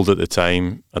got told at the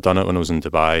time, I'd done it when I was in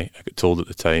Dubai, I got told at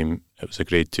the time it was a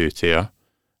grade 2 tear,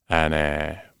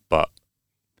 and but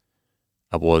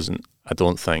I wasn't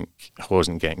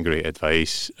getting great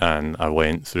advice, and I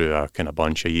went through a kind of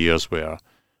bunch of years where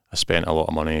I spent a lot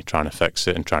of money trying to fix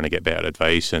it and trying to get better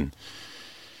advice, and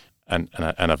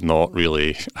I've not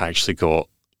really actually got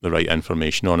the right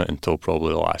information on it until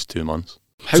probably the last 2 months.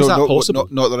 How's that possible?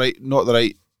 Not the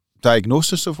right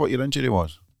diagnosis of what your injury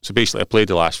was? So basically, I played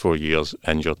the last 4 years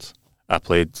injured. I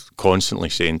played constantly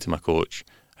saying to my coach,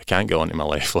 I can't get onto my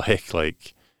left leg,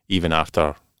 like even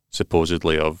after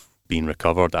supposedly of being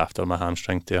recovered after my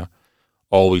hamstring tear.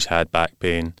 Always had back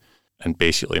pain, and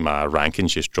basically my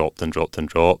rankings just dropped and dropped and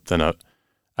dropped. And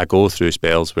I go through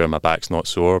spells where my back's not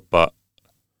sore, but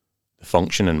the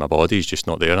function in my body is just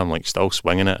not there. I'm like still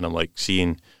swinging it, and I'm like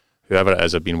seeing whoever it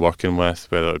is I've been working with,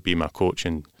 whether it be my coach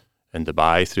in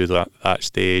Dubai through that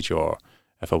stage, or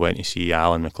if I went to see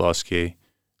Alan McCluskey,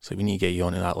 it's like, we need to get you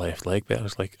onto that left leg better. I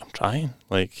was like, I'm trying,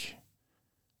 like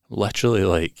literally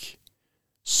like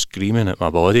screaming at my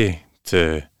body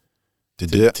to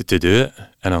do it,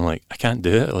 and I'm like, I can't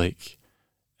do it, like,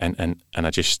 and I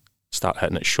just start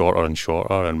hitting it shorter and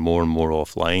shorter and more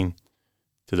offline,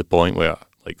 to the point where,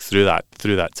 like, through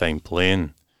that time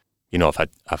playing,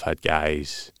 I've had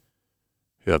guys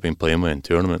who I've been playing with in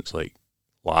tournaments, like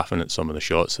laughing at some of the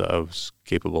shots that I was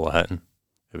capable of hitting.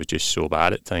 It was just so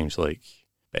bad at times. Like,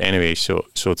 but anyway, so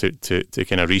to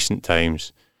kind of recent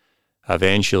times,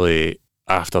 eventually,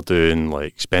 after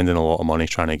spending a lot of money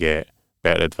trying to get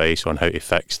better advice on how to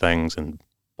fix things and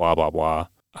blah blah blah,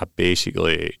 I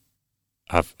basically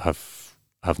have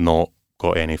not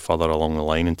got any further along the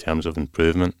line in terms of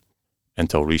improvement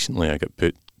until recently. I got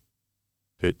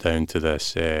put down to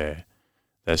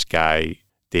this guy,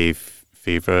 Dave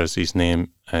Favour is his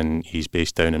name, and he's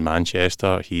based down in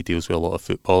Manchester. He deals with a lot of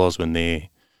footballers when they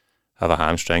have a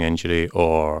hamstring injury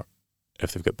or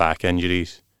if they've got back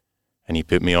injuries, and he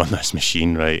put me on this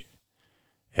machine, right,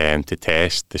 to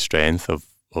test the strength of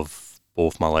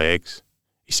both my legs.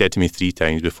 He said to me 3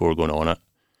 times before going on it,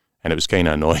 and it was kind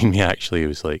of annoying me actually. He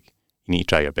was like, you need to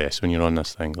try your best when you're on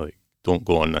this thing. Like, don't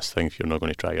go on this thing if you're not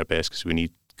going to try your best, because we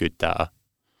need good data.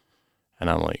 And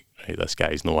I'm like, right, this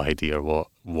guy's no idea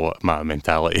what my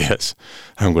mentality is.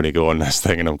 I'm going to go on this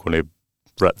thing and I'm going to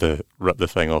rip the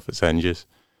thing off its hinges.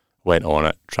 Went on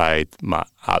it, tried my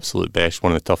absolute best,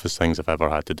 one of the toughest things I've ever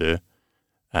had to do.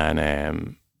 And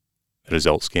the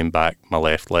results came back. My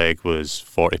left leg was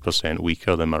 40%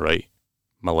 weaker than my right.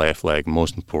 My left leg,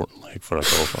 most important leg for a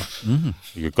golfer.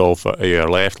 Mm-hmm. Your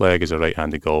left leg as a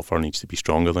right-handed golfer needs to be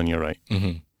stronger than your right.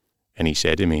 Mm-hmm. And he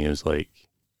said to me, he was like,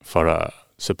 for a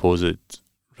supposed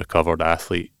recovered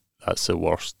athlete, that's the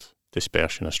worst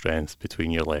dispersion of strength between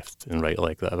your left and right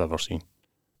leg that I've ever seen.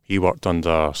 He worked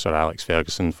under Sir Alex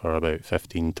Ferguson for about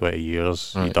 15, 20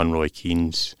 years. Right. He'd done Roy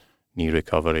Keane's knee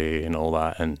recovery and all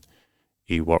that, and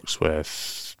he's worked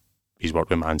with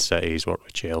Man City, he's worked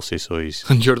with Chelsea, so he's...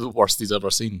 And you're the worst he's ever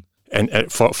seen.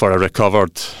 And for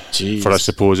a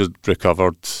supposed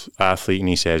recovered athlete, and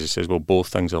he says, well, both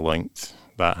things are linked.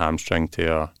 That hamstring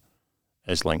tear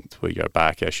is linked with your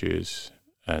back issues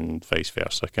and vice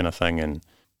versa kind of thing. And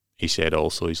he said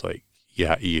also, he's like,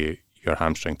 yeah, your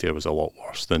hamstring tear was a lot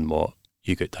worse than what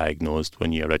you got diagnosed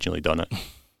when you originally done it.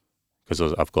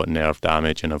 Because I've got nerve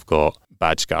damage and I've got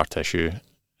bad scar tissue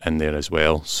in there as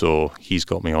well. So he's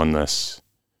got me on this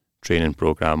training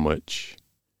program, which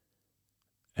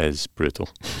is brutal.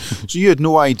 So you had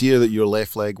no idea that your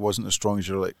left leg wasn't as strong as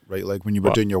your right leg when you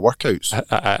were doing your workouts?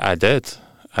 I did.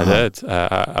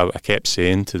 I kept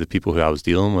saying to the people who I was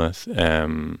dealing with,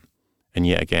 and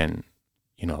yet again,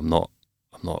 I'm not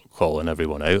calling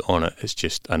everyone out on it. It's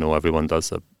just I know everyone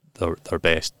does their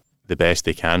best, the best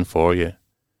they can for you,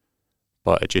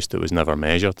 but it was never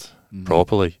measured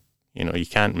properly. You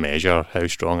can't measure how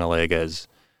strong a leg is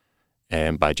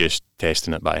by just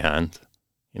testing it by hand.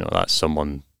 That's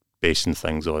someone basing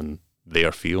things on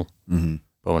their feel. Mm-hmm.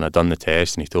 But when I done the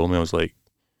test and he told me, I was like,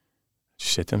 I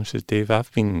said to him, Dave,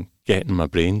 I've been getting my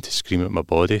brain to scream at my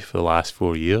body for the last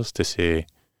 4 years to say,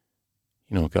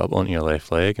 get up onto your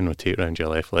left leg and rotate around your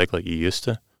left leg like you used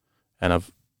to. And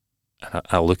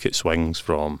I look at swings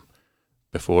from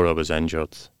before I was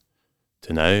injured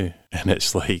to now, and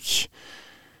it's like,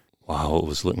 wow, it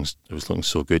was looking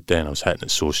so good then. I was hitting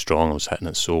it so strong. I was hitting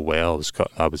it so well.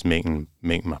 I was making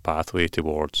my pathway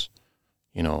towards,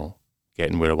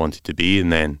 getting where I wanted to be.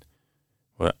 And then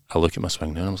I look at my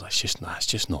swing now and I was like, it's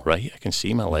just not right. I can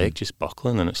see my leg just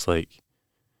buckling, and it's like,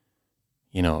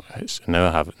 now I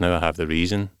have the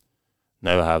reason.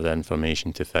 Now I have the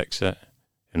information to fix it.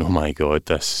 And oh my God,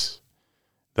 this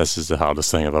is the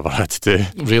hardest thing I've ever had to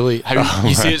do. Really? How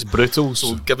you say it's brutal,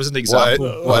 so give us an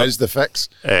example. What is the fix?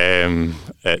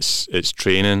 It's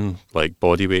training, like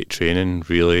body weight training,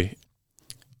 really.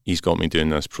 He's got me doing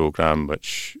this program,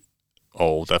 which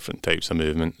all different types of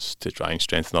movements to try and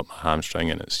strengthen up my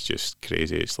hamstring, and it's just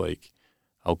crazy. It's like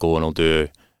I'll go and I'll do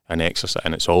an exercise,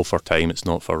 and it's all for time, it's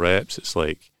not for reps. It's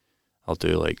like I'll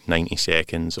do like 90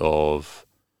 seconds of...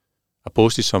 I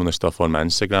posted some of the stuff on my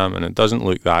Instagram, and it doesn't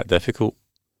look that difficult.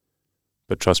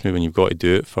 But trust me, when you've got to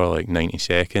do it for like 90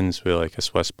 seconds with like a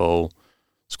Swiss ball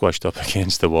squished up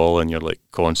against the wall, and you're like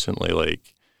constantly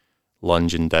like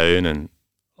lunging down, and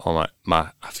I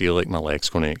feel like my leg's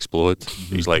going to explode.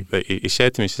 He's like, he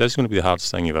said to me, this is going to be the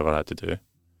hardest thing you've ever had to do.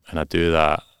 And I do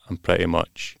that. I'm pretty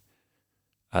much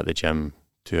at the gym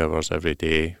 2 hours every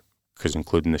day, because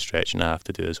including the stretching I have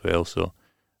to do as well. So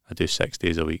I do 6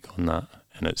 days a week on that,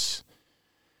 and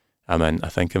I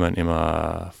think I'm into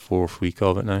my 4th week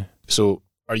of it now. So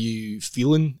are you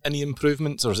feeling any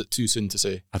improvements, or is it too soon to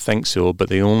say? I think so, but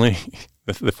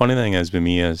the funny thing is with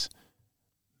me is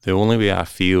the only way I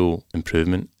feel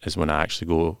improvement is when I actually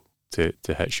go to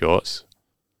hit shots.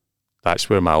 That's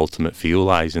where my ultimate feel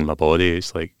lies in my body.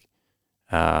 It's like...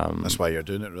 that's why you're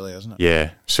doing it, really, isn't it?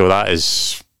 Yeah. So that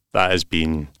has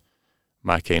been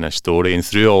my kind of story. And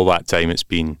through all that time, it's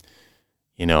been,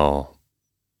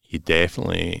 you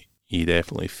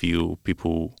definitely feel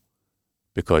people,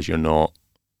 because you're not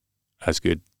as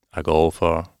good a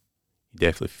golfer. You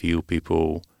definitely feel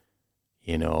people.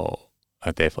 You know,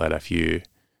 I definitely had a few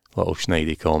little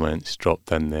snidey comments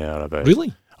dropped in there about.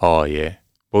 Really? Oh yeah.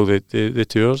 Well, the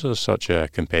tours are such a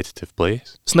competitive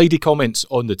place. Snidey comments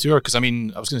on the tour, because I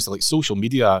mean, I was going to say like social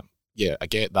media. Yeah, I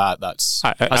get that. That's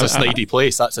a snidey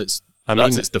place. That's its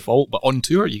default. But on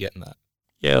tour, are you getting that?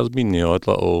 Yeah, there's been the odd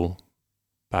little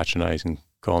patronising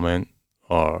comment,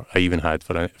 or I even had,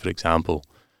 for example,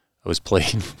 I was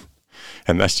playing,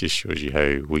 and this just shows you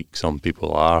how weak some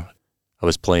people are. I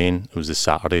was playing. It was a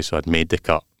Saturday, so I'd made the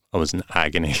cut. I was in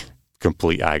agony,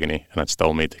 complete agony, and I'd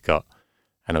still made the cut.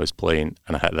 And I was playing,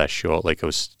 and I hit this shot, like I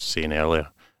was saying earlier,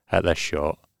 hit this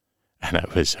shot, and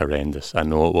it was horrendous. I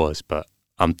know it was, but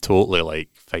I'm totally like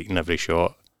fighting every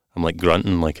shot. I'm like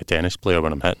grunting like a tennis player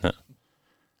when I'm hitting it.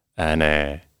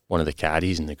 And one of the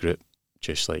caddies in the group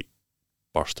just like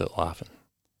burst out laughing.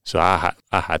 So I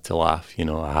had to laugh, you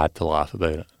know, I had to laugh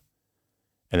about it.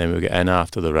 And then we got in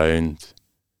after the round,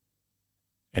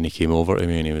 and he came over to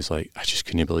me and he was like, I just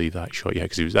couldn't believe that shot yet,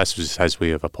 because this was his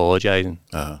way of apologising.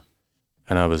 Uh-huh.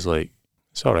 And I was like,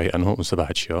 it's all right, I know it was a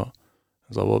bad shot. I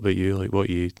was like, what about you? Like,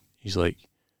 He's like,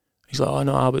 oh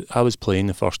no, I was playing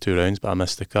the first 2 rounds, but I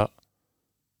missed the cut.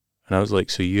 And I was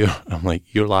like, I'm like,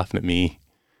 you're laughing at me.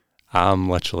 I'm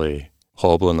literally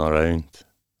hobbling around.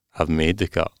 I've made the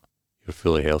cut. You're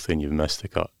fully healthy and you've missed the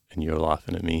cut, and you're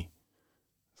laughing at me.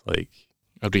 It's like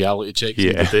a reality check.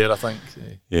 Yeah. There, I think.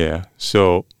 Yeah.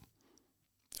 So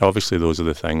obviously those are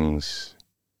the things,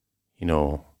 you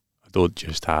know, I don't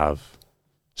just have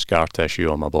scar tissue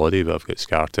on my body, but I've got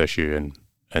scar tissue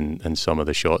in some of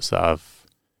the shots that I've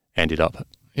ended up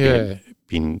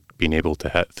being able to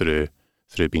hit through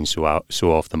being so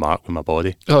off the mark with my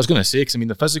body. I was going to say, because I mean,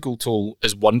 the physical toll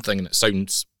is one thing, and it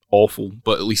sounds awful,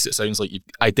 but at least it sounds like you've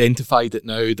identified it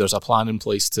now. There's a plan in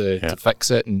place to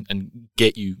fix it and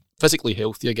get you physically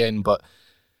healthy again. But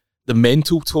the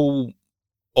mental toll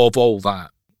of all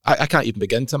that, I can't even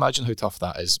begin to imagine how tough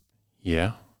that is.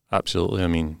 Yeah, absolutely. I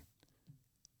mean,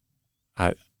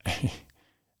 I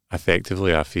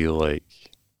effectively, I feel like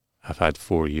I've had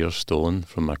 4 years stolen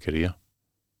from my career.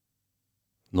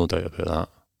 No doubt about that,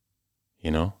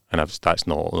 you know. And that's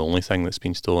not the only thing that's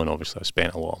been stolen. Obviously, I've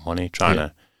spent a lot of money trying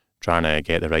to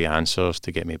get the right answers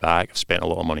to get me back. I've spent a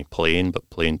lot of money playing, but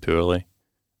playing poorly.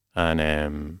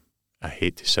 And I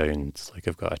hate to sound like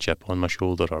I've got a chip on my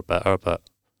shoulder or bitter, but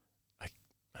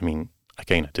I mean, I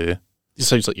kind of do. It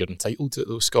sounds like you're entitled to it,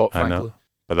 though, Scott. Frankly. I know,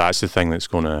 but that's the thing that's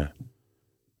going to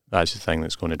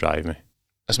drive me.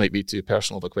 This might be too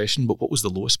personal of a question, but what was the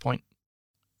lowest point?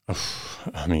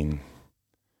 I mean,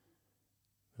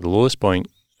 the lowest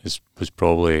point was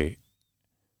probably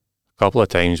a couple of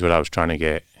times where I was trying to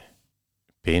get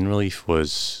pain relief.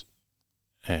 Was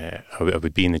I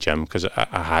would be in the gym, because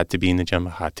I had to be in the gym.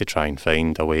 I had to try and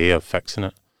find a way of fixing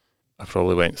it. I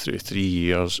probably went through 3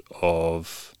 years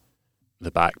of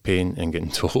the back pain and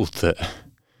getting told that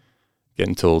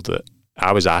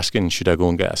I was asking, should I go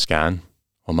and get a scan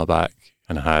on my back?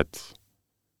 And I had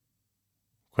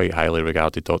quite highly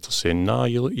regarded doctors saying, no,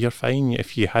 you're fine.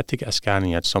 If you had to get a scan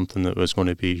and you had something that was going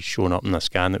to be shown up in the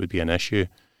scan that would be an issue,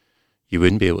 you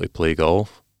wouldn't be able to play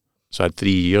golf. So I had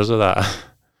 3 years of that.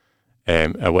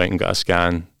 I went and got a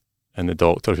scan, and the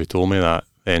doctor who told me that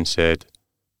then said,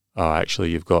 oh,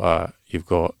 actually, you've got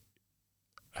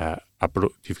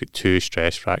 2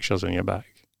 stress fractures in your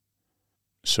back,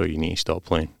 so you need to stop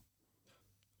playing.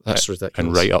 That's ridiculous.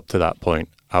 And right up to that point,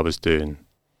 I was doing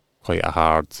quite a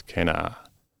hard kind of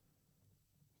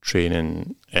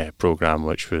training program,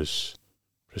 which was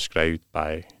prescribed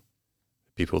by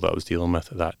the people that I was dealing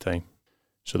with at that time.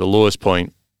 So the lowest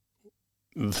point,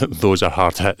 those are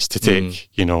hard hits to take,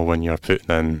 you know, when you're putting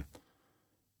in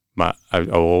I'll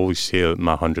always say that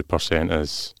my 100%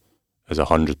 is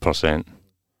 100%,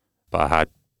 but I had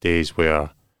days where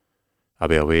I'd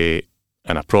be away,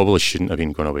 and I probably shouldn't have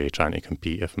been going away trying to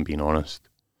compete, if I'm being honest.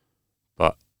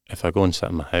 But if I go and sit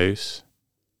in my house,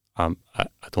 I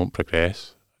don't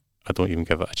progress. I don't even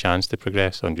give it a chance to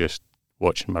progress. I'm just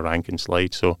watching my ranking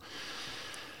slide. So,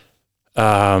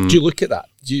 do you look at that?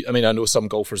 I mean, I know some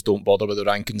golfers don't bother with the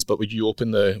rankings, but would you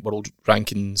open the World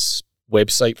Rankings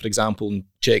website, for example, and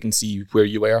check and see where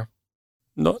you were?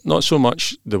 Not so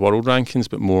much the world rankings,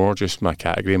 but more just my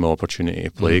category, my opportunity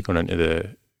to play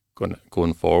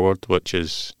going forward, which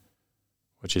has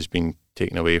been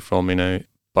taken away from me now.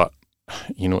 But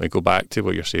you know, to go back to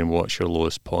what you're saying, what's your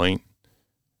lowest point?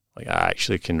 Like, I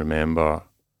actually can remember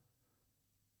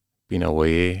being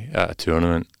away at a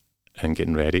tournament and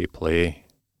getting ready to play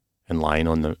and lying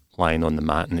on the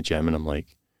mat in the gym, and I'm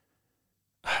like,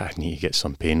 I need to get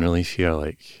some pain relief here.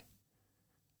 Like,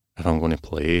 if I'm going to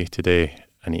play today,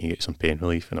 I need to get some pain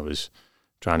relief. And I was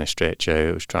trying to stretch out.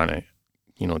 I was trying to,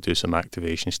 do some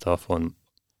activation stuff on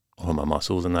my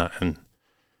muscles and that. And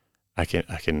I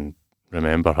can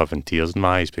remember having tears in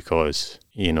my eyes because,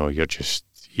 you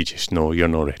just know you're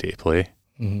not ready to play.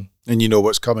 Mm-hmm. And you know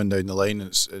what's coming down the line.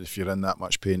 If you're in that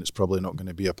much pain, it's probably not going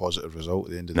to be a positive result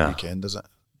at the end of the weekend, is it?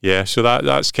 Yeah, so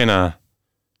that's kind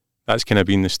of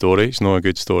been the story. It's not a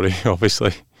good story,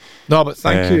 obviously. No, but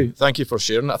thank you for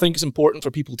sharing. I think it's important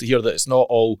for people to hear that it's not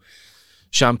all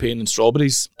champagne and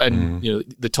strawberries and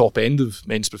the top end of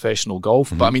men's professional golf.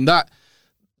 Mm-hmm. But I mean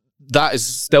that is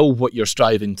still what you're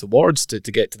striving towards to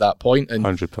get to that point. And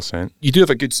 100%. You do have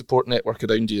a good support network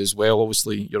around you as well.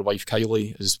 Obviously, your wife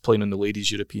Kylie is playing on the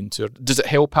Ladies European Tour. Does it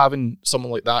help having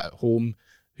someone like that at home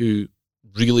who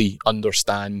really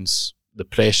understands the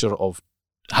pressure of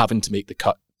having to make the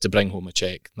cut to bring home a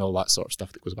check and all that sort of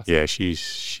stuff that goes with it? Yeah,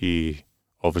 she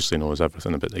obviously knows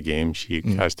everything about the game. She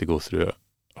has to go through it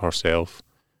herself.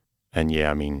 And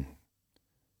yeah, I mean,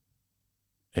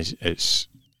 it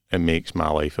makes my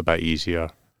life a bit easier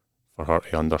for her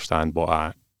to understand what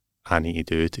I need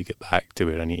to do to get back to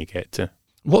where I need to get to.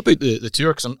 What about the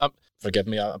tour? Because forgive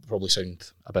me, I probably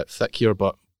sound a bit thick here,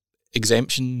 but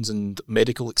exemptions and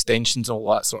medical extensions and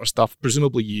all that sort of stuff,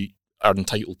 presumably you are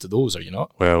entitled to those, are you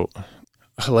not? Well,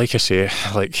 like I say,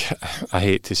 I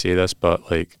hate to say this, but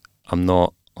I'm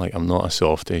not a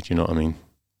softie, do you know what I mean?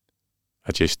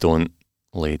 I just don't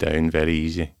lay down very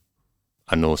easy.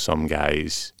 I know some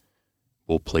guys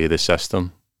will play the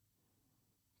system,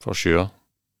 for sure.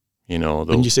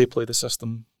 When you say play the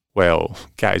system? Well,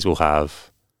 guys will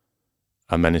have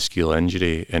a minuscule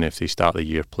injury, and if they start the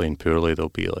year playing poorly, they'll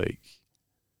be like,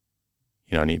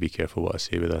 I need to be careful what I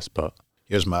say with this, but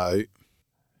here's my out.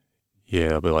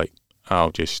 Yeah, I'll be like,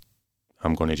 I'm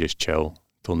going to just chill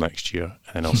till next year,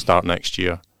 and then I'll start next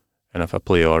year, and if I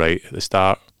play all right at the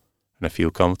start and I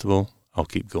feel comfortable, I'll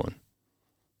keep going.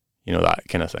 That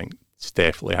kind of thing. It's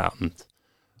definitely happened.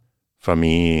 For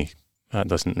me, that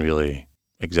doesn't really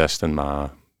exist in my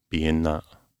being that.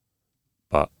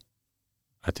 But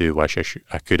I do wish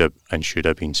I could have and should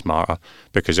have been smarter,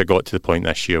 because I got to the point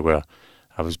this year where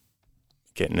I was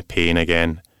getting the pain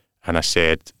again, and I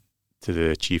said to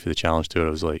the chief of the Challenge Tour,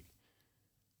 I was like,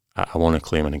 I want to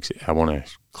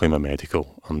claim a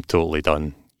medical. I'm totally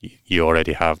done. You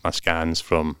already have my scans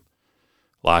from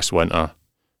last winter.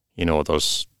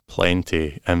 There's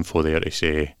plenty info there to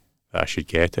say that I should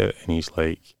get it. And he's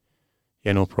like,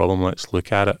 yeah, no problem, let's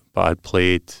look at it. But I'd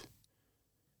played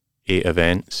 8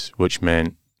 events, which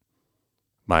meant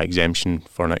my exemption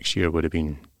for next year would have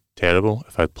been terrible.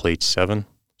 If I'd played 7,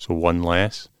 so 1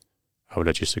 less, I would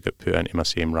have just got put into my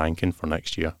same ranking for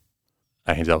next year.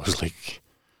 And I was like,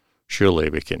 surely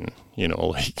we can,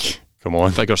 come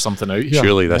on. Figure something out here.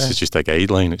 Surely this is just a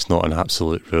guideline, it's not an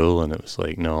absolute rule. And it was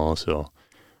like, no. So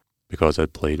because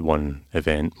I'd played 1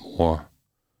 event more,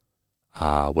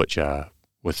 which I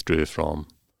withdrew from.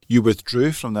 You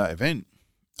withdrew from that event?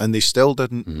 And they still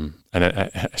didn't? Mm-hmm. And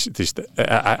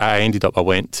I ended up,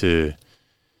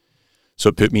 so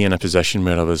it put me in a position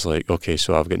where I was like, okay,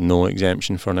 so I've got no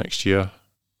exemption for next year.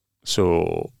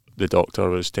 So the doctor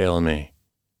was telling me,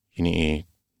 you need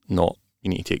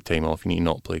to take time off, you need to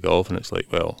not play golf. And it's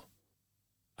like, well,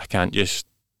 I can't just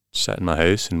sit in my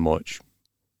house and watch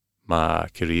my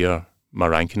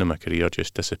ranking in my career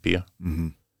just disappear. Mm-hmm.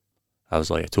 I was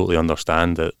like, I totally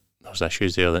understand that there's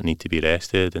issues there that need to be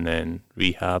rested and then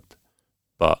rehabbed.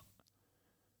 But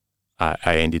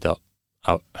I ended up,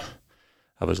 I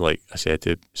was like, I said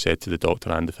to the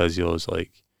doctor and the physio, I was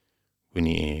like, I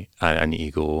need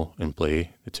to go and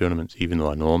play the tournaments, even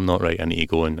though I know I'm not right. I need to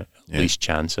go and at least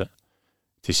chance it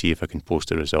to see if I can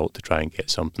post a result to try and get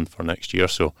something for next year.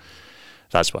 So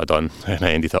that's what I done, and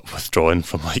I ended up withdrawing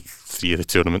from 3 of the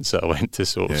tournaments that I went to.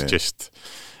 So it was just,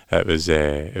 it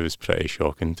was pretty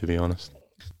shocking, to be honest.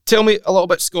 Tell me a little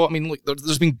bit, Scott. I mean,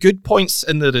 there's been good points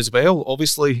in there as well.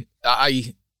 Obviously,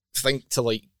 I think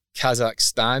to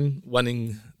Kazakhstan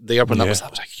winning there, when that was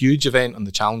a huge event on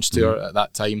the Challenge Tour at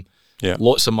that time. Yeah,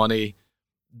 lots of money,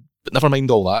 but never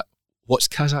mind all that. What's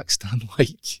Kazakhstan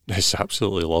like? It's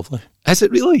absolutely lovely. Is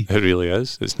it really? It really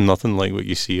is. It's nothing like what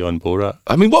you see on Borat.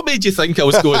 I mean, what made you think I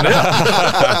was going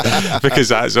there? Because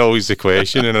that's always the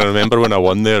question. And I remember when I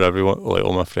won there, everyone,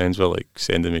 all my friends were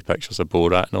sending me pictures of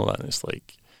Borat and all that. And it's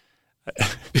like,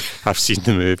 I've seen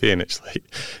the movie, and it's like,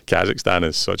 Kazakhstan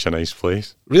is such a nice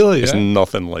place. Really? It's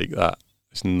nothing like that.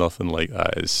 It's nothing like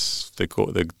that.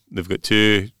 They've got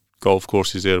 2 golf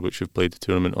courses there which we've played the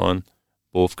tournament on.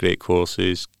 Both great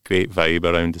courses, great vibe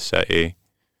around the city,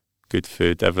 good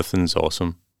food, everything's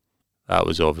awesome. that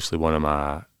was obviously one of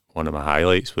my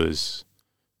highlights was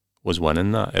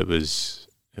winning that. It was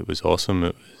awesome.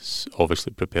 It was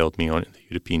obviously propelled me onto the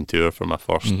European Tour for my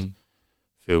first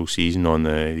full season on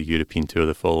the European Tour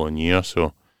the following year.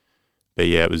 So, but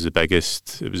yeah, it was the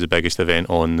biggest event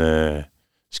on the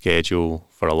schedule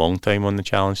for a long time on the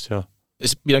Challenge Tour.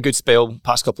 It's been a good spell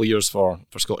past couple of years for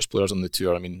Scottish players on the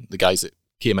tour. I mean, the guys that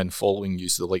came in following you,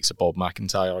 so the likes of Bob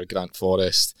McIntyre, Grant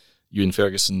Forrest, Ewan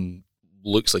Ferguson,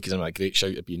 looks like he's in a great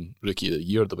shout at being Rookie of the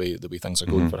Year, the way things are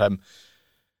going for him.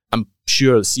 I'm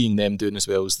sure seeing them doing as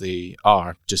well as they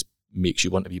are just makes you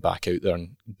want to be back out there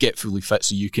and get fully fit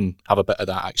so you can have a bit of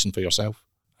that action for yourself.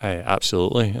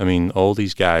 Absolutely. I mean, all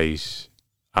these guys,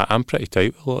 I'm pretty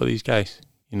tight with a lot of these guys.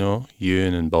 You know,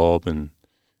 Ewan and Bob, and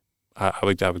I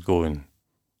would go and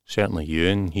certainly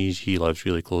Ewan, he lives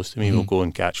really close to me. We'll go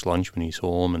and catch lunch when he's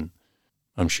home, and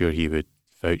I'm sure he would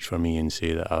vouch for me and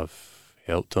say that I've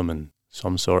helped him in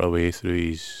some sort of way through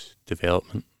his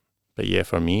development. But yeah,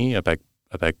 for me, a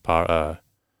big part of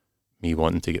me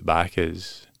wanting to get back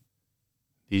is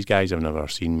these guys have never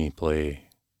seen me play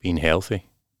being healthy.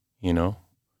 You know,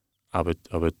 I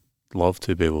would love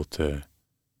to be able to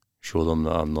show them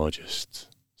that I'm not just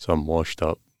some washed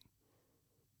up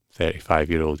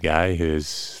 35-year-old guy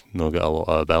who's not got a lot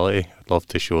of ability. I'd love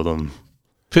to show them.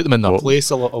 Put them in their place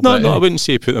a little bit. No, I wouldn't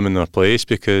say put them in their place,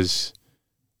 because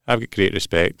I've got great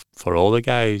respect for all the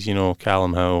guys, you know,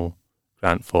 Callum Hill,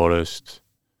 Grant Forrest,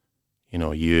 you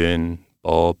know, Ewan,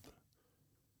 Bob.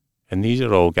 And these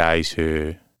are all guys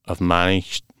who have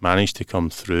managed to come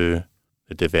through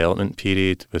the development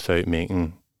period without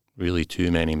making really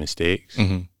too many mistakes,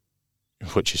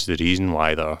 which is the reason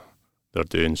why they're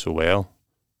doing so well.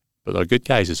 But they're good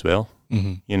guys as well.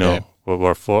 You know,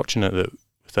 we're fortunate that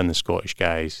within the Scottish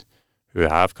guys who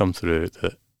have come through,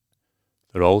 that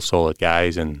they're all solid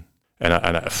guys, and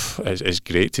it's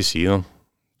great to see them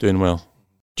doing well.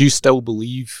 Do you still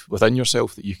believe within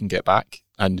yourself that you can get back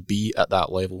and be at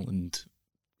that level and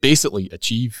basically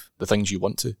achieve the things you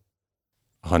want to?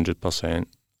 100%.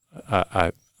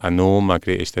 I know my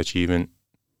greatest achievement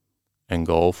in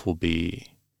golf will be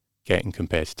getting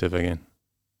competitive again.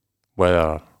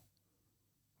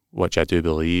 Which I do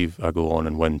believe I go on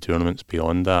and win tournaments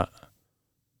beyond that.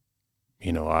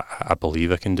 You know, I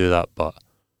believe I can do that, but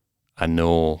I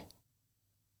know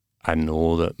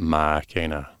that my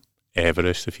kind of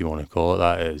Everest, if you want to call it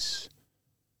that, is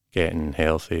getting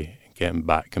healthy, getting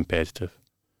back competitive.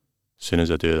 As soon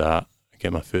as I do that, I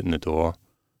get my foot in the door.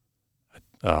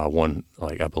 I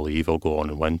believe I'll go on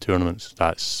and win tournaments.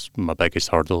 That's my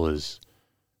biggest hurdle, is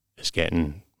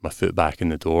getting my foot back in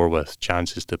the door with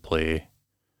chances to play,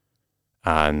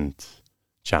 and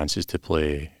chances to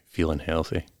play feeling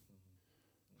healthy,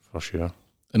 for sure.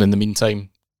 And in the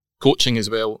meantime, coaching as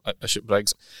well at Bishop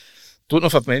Briggs. Don't know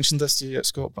if I've mentioned this to you yet,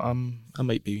 Scott, but I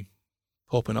might be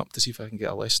popping up to see if I can get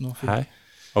a lesson off you. Hi.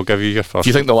 I'll give you your first. Do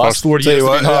you think the last 4 years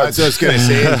have been hard? I was going to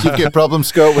say, if you've got problems,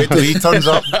 Scott, wait till he turns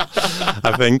up.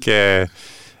 I think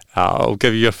I'll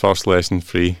give you your first lesson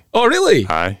free. Oh, really?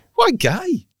 Hi. What a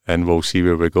guy. And we'll see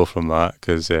where we go from that,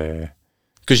 because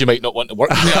you might not want to work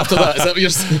with me after that. Is that what you're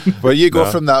saying? Where you go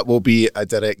from that will be a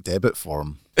direct debit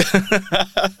form.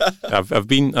 I've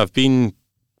been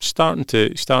starting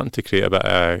to create a bit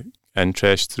of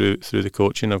interest through the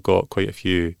coaching. I've got quite a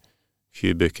few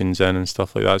bookings in and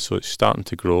stuff like that, so it's starting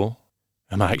to grow.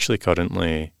 I'm actually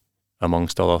currently,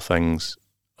 amongst other things,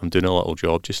 I'm doing a little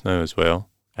job just now as well.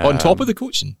 On top of the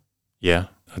coaching? Yeah,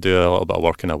 I do a little bit of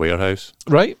work in a warehouse.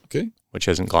 Right, okay. Which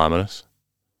isn't glamorous,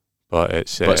 but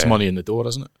it's money in the door,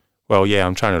 isn't it? Well, yeah,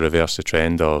 I'm trying to reverse the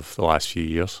trend of the last few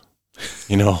years,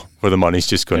 you know, where the money's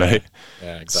just gone out.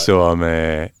 Yeah, exactly. So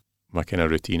my kind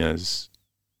of routine is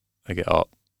I get up,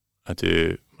 I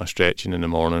do my stretching in the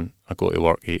morning, I go to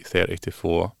work 8:30 to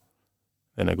 4,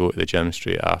 then I go to the gym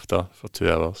straight after for 2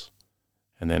 hours,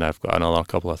 and then I've got another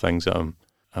couple of things that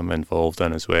I'm involved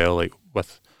in as well, like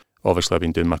with, obviously I've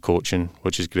been doing my coaching,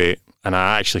 which is great, and it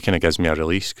actually kind of gives me a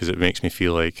release, because it makes me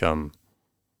feel like I'm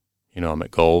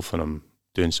at golf and I'm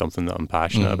doing something that I'm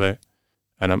passionate about,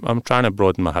 and I'm trying to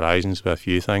broaden my horizons with a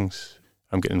few things.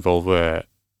 I'm getting involved with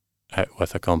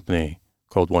a company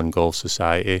called One Golf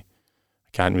Society. I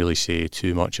can't really say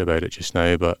too much about it just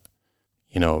now, but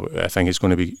you know, I think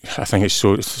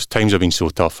times have been so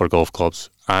tough for golf clubs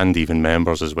and even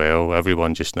members as well.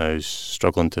 Everyone just now is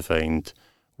struggling to find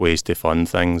ways to fund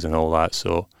things and all that.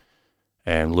 So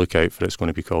look out for it. It's going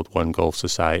to be called One Golf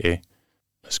Society.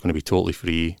 It's going to be totally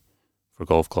free for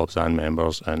golf clubs and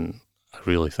members, and I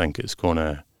really think it's going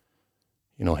to,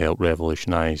 you know, help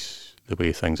revolutionise the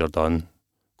way things are done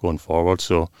going forward.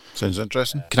 So sounds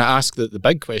interesting. Can I ask the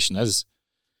big question is,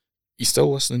 You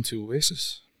still listening to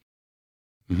Oasis?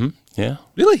 Yeah.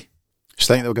 Really? You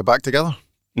think they'll get back together?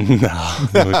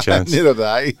 No chance. Neither do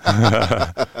I.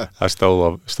 I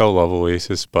still love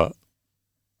Oasis, but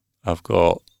I've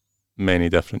got many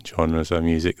different genres of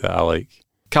music that I like.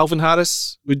 Calvin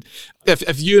Harris,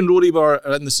 if you and Rory were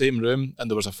in the same room and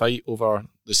there was a fight over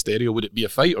the stereo, would it be a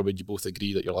fight, or would you both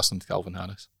agree that you're listening to Calvin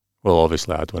Harris? Well,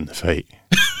 obviously I'd win the fight.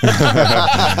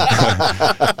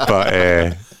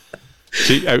 But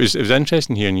see, it was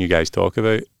interesting hearing you guys talk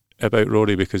about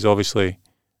Rory, because obviously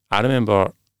I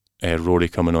remember Rory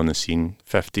coming on the scene,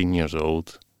 15 years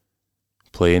old,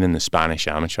 playing in the Spanish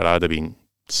amateur. I'd have been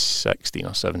 16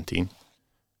 or 17,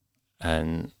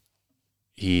 and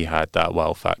he had that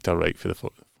wow factor right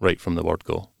from the word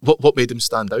go. What made him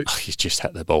stand out? He just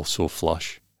hit the ball so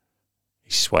flush.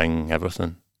 His swing,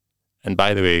 everything. And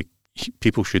by the way,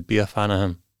 people should be a fan of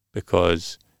him,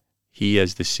 because he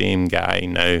is the same guy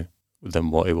now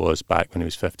than what he was back when he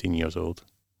was 15 years old.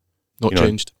 Not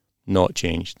changed? Not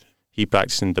changed. He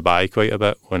practiced in Dubai quite a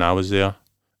bit when I was there,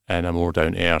 and a more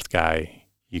down-to-earth guy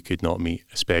you could not meet,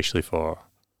 especially for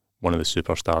one of the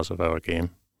superstars of our game.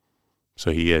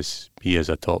 So he is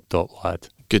a top lad.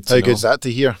 Good to How know. good's that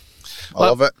to hear? I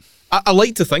love it. I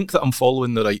like to think that I'm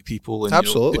following the right people and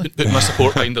Absolutely. putting my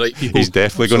support behind the right people. He's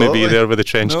definitely going to be there with a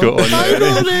trench coat on. Hi,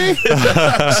 Rory.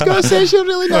 Scott says you're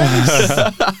really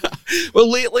nice.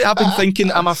 Well, lately I've been thinking,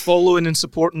 am I following and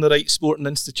supporting the right sporting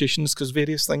institutions? Because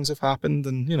various things have happened,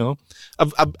 and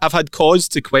I've had cause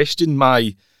to question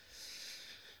my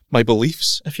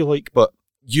beliefs, if you like. But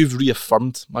you've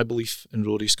reaffirmed my belief in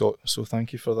Rory, Scott. So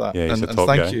thank you for that. Yeah, he's and a top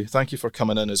guy. Thank you for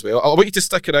coming in as well. I want you to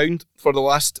stick around for the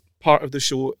last part of the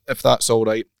show, if that's all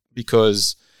right,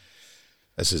 because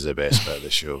this is the best bit of the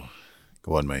show.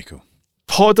 Go on, Michael.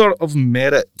 Podder of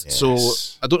Merit. Yes. So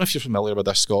I don't know if you're familiar with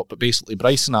this, Scott, but basically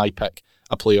Bryce and I pick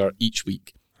a player each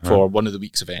week for one of the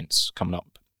week's events coming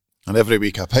up. And every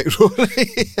week I pick Rory.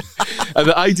 And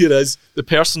the idea is the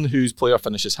person whose player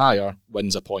finishes higher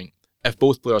wins a point. If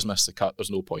both players miss the cut, there's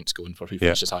no points going for who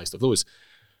finishes highest of those.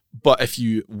 But if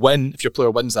your player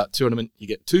wins that tournament, you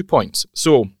get 2 points.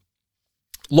 So,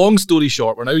 long story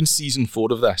short, we're now in season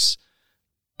 4 of this.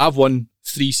 I've won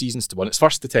 3 seasons to 1. It's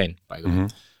first to 10, by the way.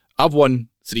 I've won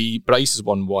 3. Bryce has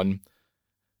won 1.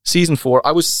 Season 4,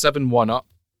 I was 7-1 up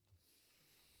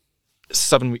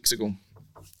 7 weeks ago.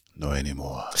 No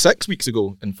anymore. 6 weeks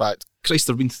ago, in fact. Christ,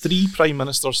 there have been 3 Prime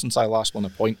Ministers since I last won a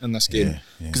point in this game.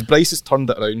 Because Bryce has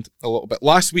turned it around a little bit.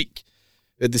 Last week,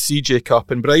 at the CJ Cup,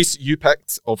 and Bryce, you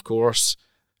picked, of course,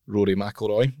 Rory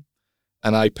McIlroy,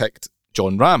 and I picked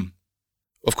Jon Rahm.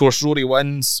 Of course, Rory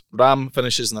wins, Rahm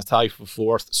finishes in a tie for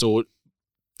 4th, so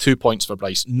 2 points for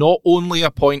Bryce. Not only a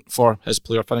point for his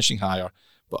player finishing higher,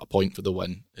 but a point for the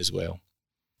win as well.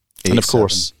 And of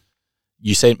course,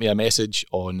 you sent me a message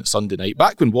on Sunday night,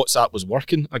 back when WhatsApp was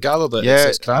working. I gather that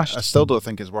it's crashed. I still don't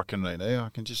think it's working right now. I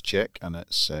can just check, and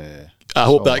it's... I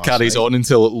hope that carries on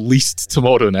until at least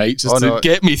tomorrow night, just to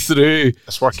get me through.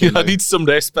 It's working I need some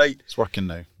respite. It's working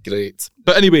now. Great.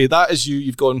 But anyway, that is you.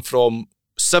 You've gone from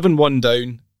 7-1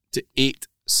 down to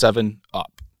 8-7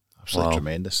 up. Absolutely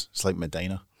tremendous. It's like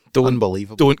Medina.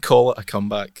 Unbelievable. Don't call it a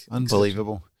comeback.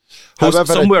 Unbelievable.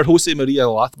 However, somewhere Jose Maria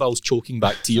Lathbal's choking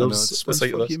back tears.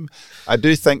 I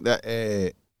do think that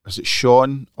is it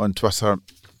Sean on Twitter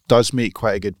does make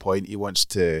quite a good point. He wants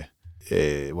to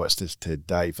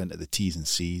dive into the T's and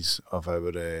C's of our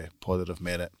Podder of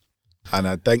Merit, and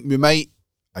I think we might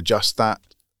adjust that.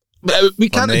 We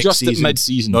can't adjust it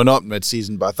mid-season. No, not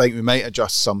mid-season, but I think we might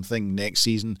adjust something next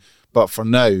season. But for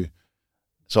now,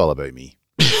 it's all about me.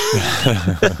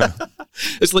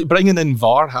 It's like bringing in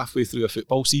VAR halfway through a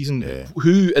football season. Yeah.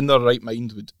 Who in their right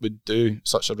mind would do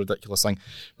such a ridiculous thing?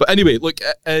 But anyway, look,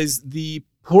 it is the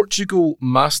Portugal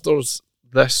Masters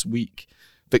this week.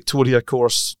 Victoria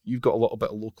course, you've got a little bit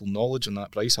of local knowledge on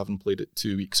that, Bryce, having played it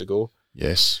 2 weeks ago.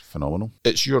 Yes, phenomenal.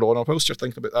 It's your honour. Whilst you're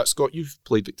thinking about that, Scott, you've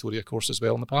played Victoria course as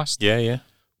well in the past. Yeah.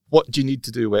 What do you need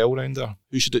to do well around there?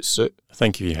 Who should it suit? I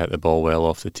think if you hit the ball well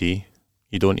off the tee,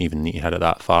 you don't even need to hit it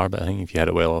that far, but I think if you hit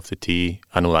it well off the tee,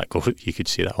 I know that you could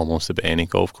say that almost about any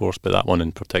golf course, but that one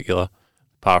in particular,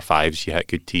 par 5s, you hit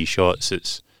good tee shots,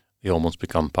 they almost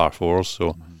become par 4s,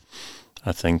 so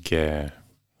I think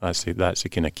that's the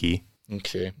kind of key.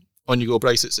 Okay. On you go,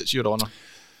 Bryce, it's your honour.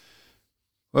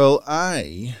 Well,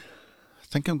 I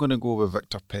think I'm going to go with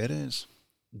Victor Perez.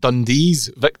 Dundee's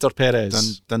Victor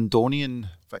Perez. Dundonian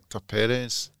Victor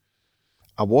Perez.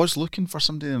 I was looking for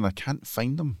somebody and I can't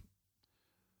find him.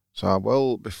 So I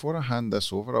will, before I hand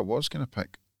this over, I was going to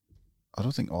pick I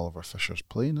don't think Oliver Fisher's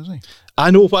playing, is he?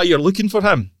 I know why you're looking for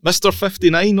him. Mr.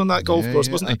 59 on that golf course,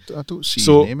 wasn't he? I don't see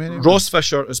So his name anywhere. Ross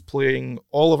Fisher is playing.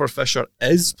 Oliver Fisher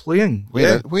is playing.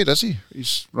 Where is he?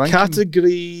 He's ranking.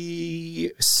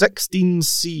 Category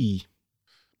 16C.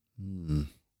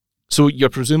 So you're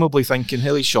presumably thinking,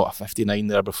 hell, he shot a 59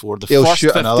 there before. He'll First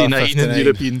shoot another 59 in 59.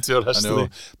 European Tour I history. know.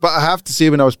 But I have to say,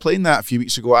 when I was playing that a few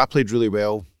weeks ago, I played really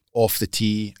well off the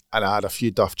tee and I had a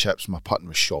few duff chips. My putting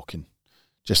was shocking.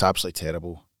 Just absolutely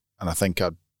terrible. And I think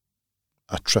I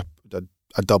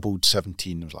doubled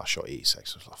 17. It was like I shot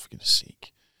 86. I was like, for goodness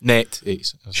sake. Net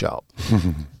 8. Shut up.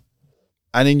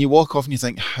 And then you walk off and you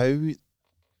think, how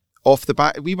off the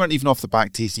back, we weren't even off the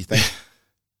back tee, so you think,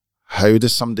 how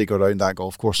does somebody go around that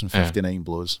golf course in 59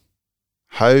 blows?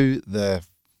 How the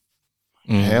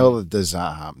hell does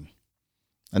that happen?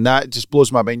 And that just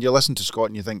blows my mind. You listen to Scott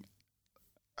and you think,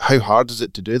 how hard is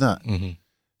it to do that? Mm-hmm.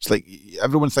 It's like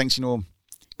everyone thinks,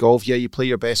 golf, you play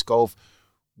your best golf.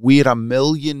 We're a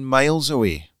million miles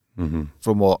away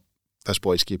from what this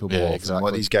boy's capable of and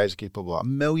what these guys are capable of. A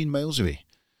million miles away.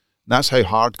 And that's how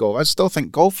hard golf. I still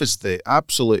think golf is the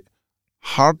absolute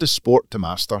hardest sport to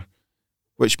master,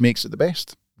 which makes it the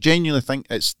best. Genuinely think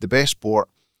it's the best sport.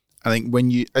 I think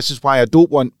this is why I don't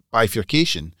want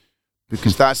bifurcation,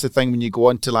 because that's the thing when you go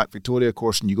onto like Victoria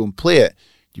course and you go and play it,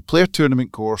 you play a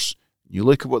tournament course, you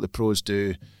look at what the pros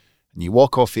do, and you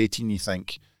walk off 18 and you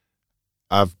think,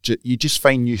 you just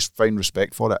find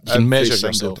respect for it. You can measure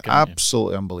yourself.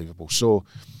 Absolutely unbelievable. So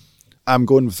I'm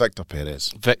going with Victor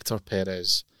Perez. Victor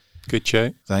Perez. Good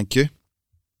shout. Thank you.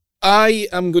 I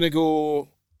am going to go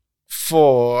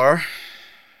for...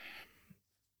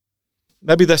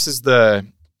 Maybe this is the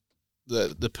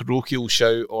parochial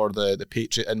shout or the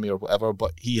patriot in me or whatever,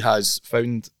 but he has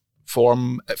found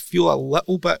form. I feel a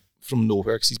little bit from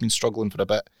nowhere because he's been struggling for a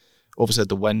bit. Obviously had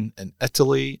the win in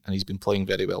Italy and he's been playing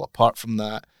very well apart from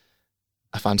that.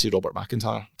 I fancy Robert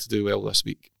McIntyre to do well this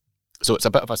week. So it's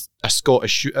a bit of a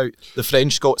Scottish shootout. The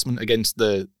French Scotsman against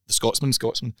the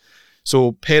Scotsman.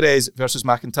 So Perez versus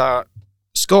McIntyre.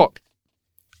 Scott,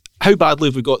 how badly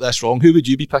have we got this wrong? Who would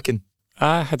you be picking?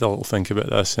 I had a little think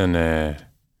about this, and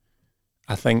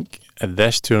I think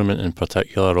this tournament in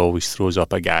particular always throws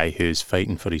up a guy who's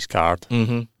fighting for his card.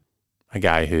 Mm-hmm. A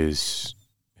guy who is,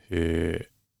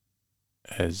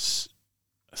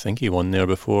 I think he won there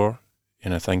before,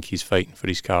 and I think he's fighting for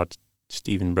his card.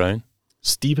 Stephen Brown.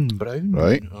 Stephen Brown,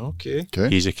 right? Okay.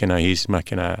 He's my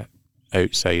kind of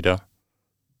outsider.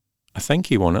 I think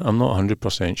he won it. I'm not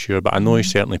 100% sure, but I know he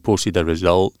certainly posted a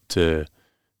result to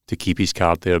keep his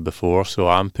card there before, so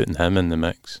I'm putting him in the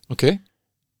mix. Okay.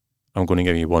 I'm going to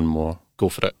give you one more. Go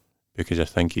for it. Because I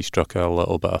think he struck a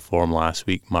little bit of form last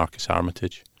week, Marcus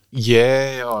Armitage.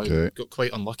 Yeah, Okay. Got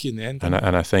quite unlucky in the end.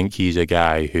 And I think he's a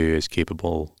guy who is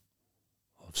capable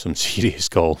of some serious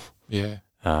golf. Yeah.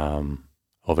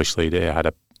 Obviously, he had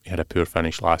a poor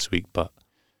finish last week, but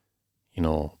I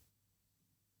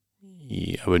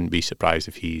wouldn't be surprised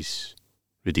if he's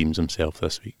redeems himself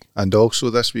this week. And also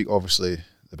this week, obviously,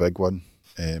 the big one.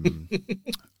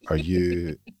 Are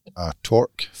you a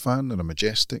Torque fan or a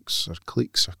Majestics or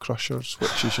Cliques or Crushers?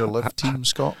 Which is your live team,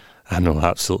 Scott? I know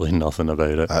absolutely nothing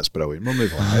about it. That's brilliant. We'll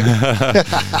move on.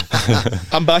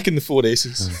 I'm back in the 4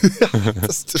 aces.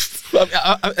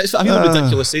 I feel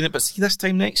ridiculous saying it, but see, this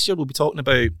time next year we'll be talking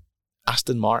about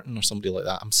Aston Martin or somebody like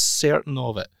that. I'm certain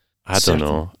of it. I don't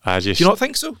know. Do you not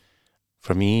think so?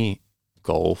 For me,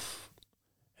 golf,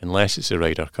 unless it's a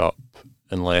Ryder Cup,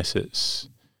 unless it's,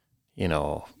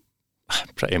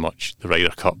 pretty much the Ryder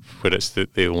Cup, where it's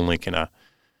the only kind of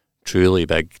truly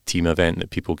big team event that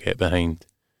people get behind,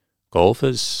 golf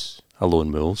is a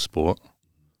lone wolf sport.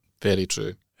 Very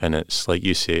true. And it's like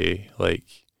you say,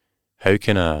 how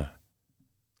can a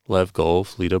live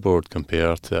golf leaderboard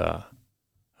compare to a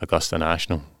Augusta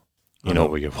National?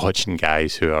 Where you're watching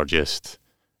guys who are just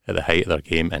at the height of their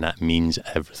game, and that means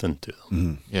everything to them.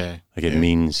 Mm-hmm. Yeah. It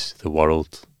means the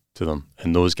world to them.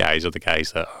 And those guys are the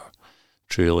guys that are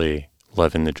truly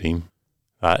living the dream.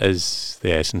 That is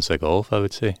the essence of golf, I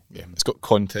would say. Yeah, it's got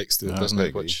context to it, doesn't it?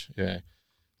 Agree.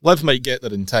 Liv might get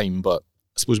there in time, but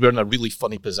I suppose we're in a really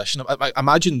funny position. I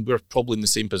imagine we're probably in the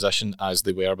same position as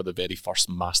they were with the very first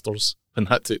Masters when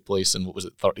that took place in,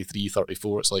 33,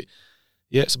 34. It's like,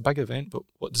 yeah, it's a big event, but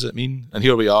what does it mean? And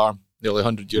here we are, nearly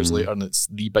 100 years later, and it's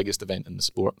the biggest event in the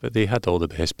sport. But they had all the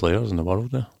best players in the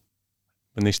world there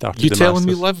when they started. You the telling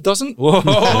Masters. me Liv doesn't?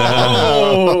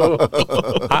 Whoa!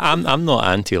 I'm not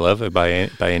anti-Liv by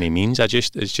any means.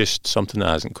 It's just something that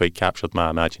hasn't quite captured my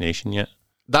imagination yet.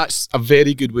 That's a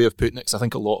very good way of putting it, because I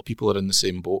think a lot of people are in the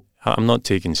same boat. I'm not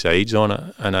taking sides on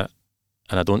it, and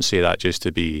I don't say that just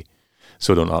to be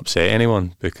so don't upset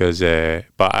anyone. Because,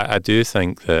 but I do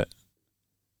think that,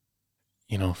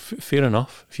 you know, fair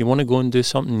enough. If you want to go and do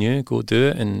something new, go do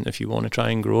it. And if you want to try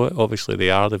and grow it, obviously they've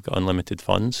got unlimited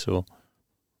funds, so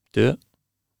do it.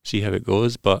 See how it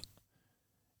goes. But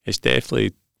it's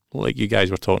definitely, like you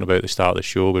guys were talking about at the start of the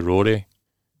show with Rory,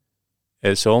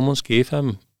 it's almost gave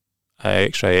him an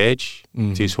extra edge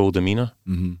to his whole demeanour.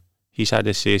 Mm-hmm. He's had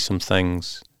to say some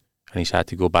things and he's had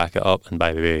to go back it up. And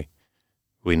by the way,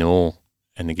 we know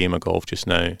in the game of golf just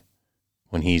now,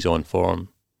 when he's on form,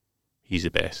 he's the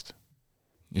best.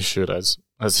 He sure is,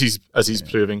 as he's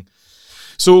proving.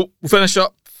 So we'll finish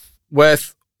up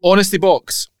with Honesty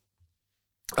Box,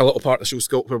 a little part of the show,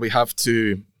 Scott, where we have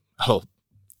to, well,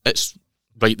 it's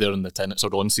right there in the tin, it's a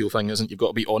Ron Seal thing, isn't it? You've got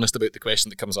to be honest about the question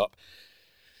that comes up.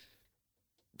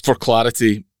 For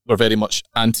clarity, we're very much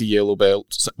anti-yellow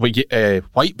belts. We get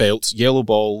white belts, yellow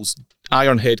balls,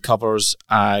 iron head covers,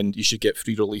 and you should get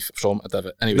free relief from a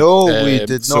divot. Anyway, No, we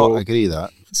did not agree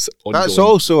that. That's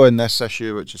also in this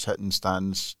issue, which is hitting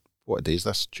stands. What day is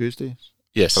this? Tuesday?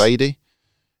 Yes. Friday.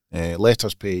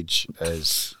 Letters page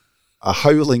is a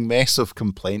howling mess of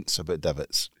complaints about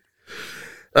divots.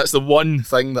 That's the one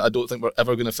thing that I don't think we're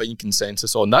ever going to find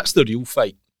consensus on. That's the real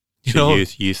fight. You So know?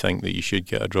 you think that you should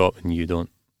get a drop and you don't?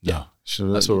 Yeah.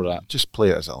 So That's where we're at. Just play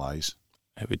it as it lies.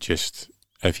 It would just,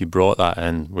 if you brought that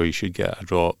in where you should get a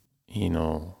drop, you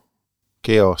know,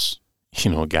 Chaos.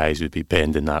 Guys would be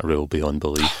bending that rule beyond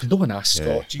belief. No one asked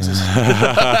Scott, Jesus.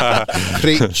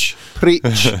 Preach.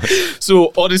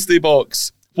 So, Honesty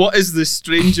Box, what is the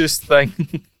strangest thing?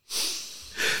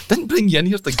 Didn't bring you in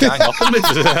here to gang up on me.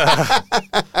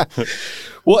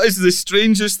 What is the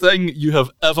strangest thing you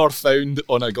have ever found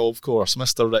on a golf course?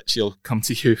 Mr. Ritchie, I'll come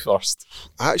to you first.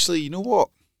 Actually, you know what?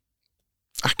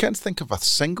 I can't think of a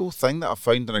single thing that I've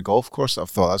found on a golf course that I've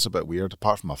thought that's a bit weird,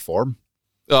 apart from a form.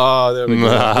 Ah, there we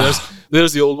go.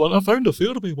 There's the old one. I found a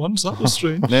fairway once. That was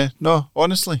strange. No,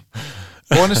 honestly,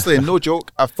 no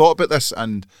joke. I've thought about this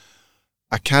and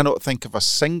I cannot think of a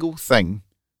single thing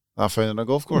that I found on a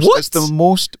golf course. What? It's the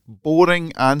most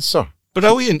boring answer.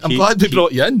 Brilliant. I'm glad they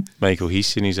brought you in. Michael, he's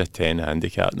seen he's a 10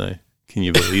 handicap now. Can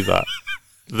you believe that?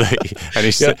 And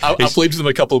he's, Yeah, I played with him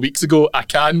a couple of weeks ago. I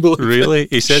can believe it. really?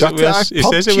 He says Shut it with it, he I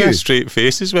says it pumped with a you. straight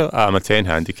face as well. I'm a 10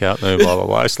 handicap now, blah, blah,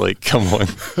 blah. It's like, come on.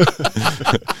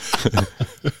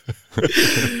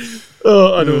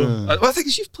 Oh, I know. Well, I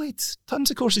think you've played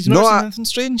tons of courses. You've No, never I- seen anything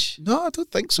strange? No, I don't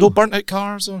think so. No burnt out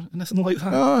cars or anything like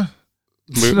that? No.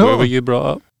 Where were you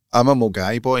brought up? I'm a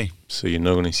Mulgai boy. So you're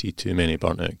not going to see too many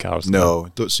burnt out cars. No,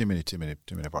 don't see too many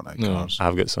burnt out No. cars.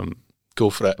 I've got some. Go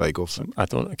for it. Right, go for it. I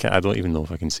don't even know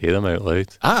if I can say them out loud.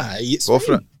 It's Go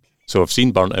for it. So I've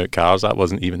seen burnt out cars. That's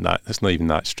not even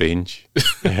that strange.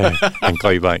 In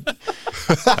Clydebank.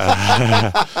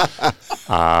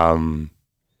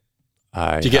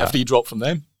 Do you get a free drop from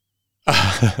them?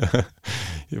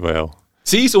 Well,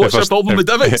 See, so what's your problem with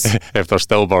divots? If they're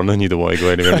still burning, you don't want to go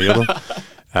anywhere near them.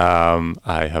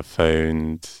 I have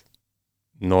found,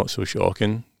 not so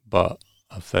shocking, but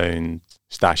I've found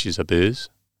stashes of booze.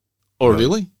 Oh,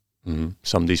 really?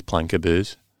 Somebody's plank of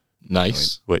booze,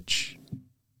 Nice. which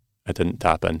I didn't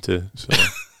tap into. So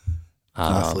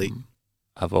Athlete.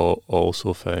 I've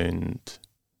also found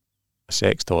a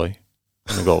sex toy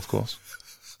on the golf course.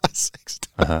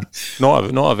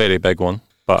 Not a very big one,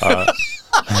 but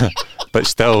but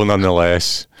still,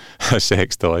 nonetheless, a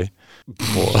sex toy.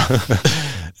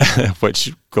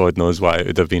 Which God knows why it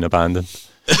would have been abandoned.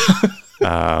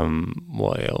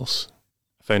 What else?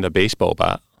 I found a baseball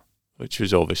bat, which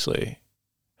was obviously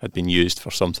had been used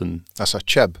for something. That's a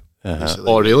chib. basically.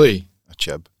 Oh, really? A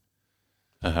chib.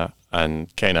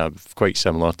 And kind of quite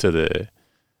similar to the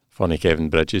funny Kevin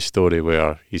Bridges story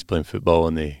where he's playing football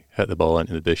and they hit the ball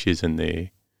into the bushes and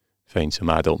they find some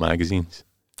adult magazines.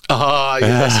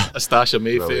 Yes. A stash of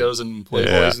Mayfairs and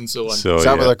Playboys and so on. So, Is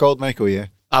that what they're called, Michael? Yeah.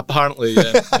 Apparently,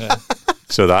 yeah.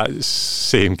 So that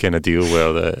same kind of deal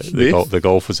where the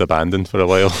golf was abandoned for a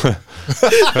while.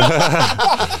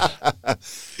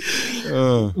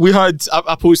 We had,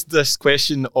 I posted this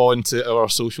question onto our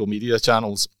social media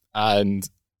channels, and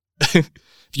if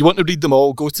you want to read them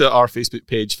all, go to our Facebook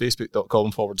page,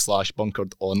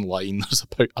 facebook.com/bunkeredonline. There's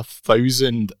about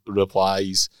 1,000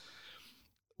 replies.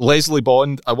 Leslie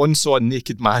Bond, I once saw a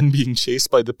naked man being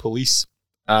chased by the police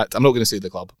at, I'm not going to say the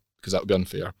club because that would be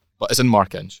unfair, but it's in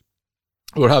Markinch.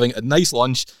 We were having a nice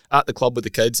lunch at the club with the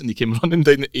kids and he came running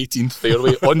down the 18th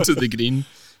fairway onto the green.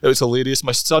 It was hilarious.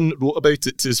 My son wrote about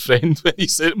it to his friend when he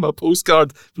sent him a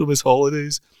postcard from his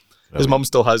holidays. His mum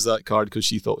still has that card because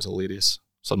she thought it was hilarious.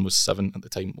 Son was 7 at the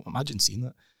time. Imagine seeing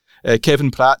that.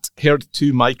 Kevin Pratt heard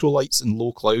 2 microlights in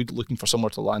low cloud looking for somewhere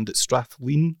to land at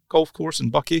Strathleen Golf Course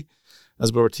in Buckie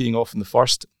as we were teeing off in the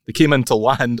first. They came in to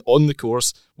land on the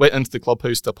course, went into the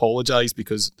clubhouse to apologise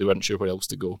because they weren't sure where else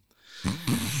to go.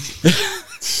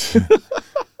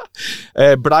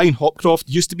 Brian Hopcroft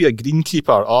used to be a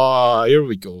greenkeeper. Here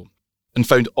we go. And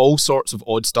found all sorts of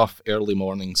odd stuff early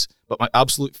mornings. But my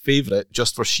absolute favourite,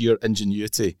 just for sheer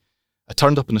ingenuity, I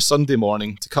turned up on a Sunday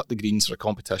morning to cut the greens for a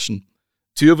competition.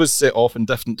 2 of us set off in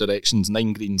different directions,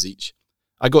 9 greens each.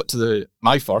 I got to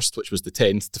my first, which was the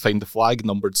 10th, to find the flag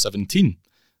numbered 17.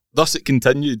 Thus it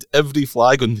continued. Every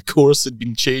flag on the course had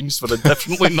been changed for a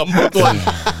differently numbered one.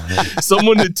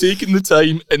 Someone had taken the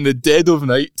time in the dead of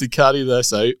night to carry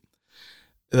this out.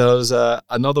 There's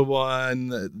another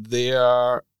one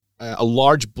there. A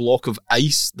large block of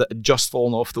ice that had just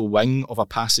fallen off the wing of a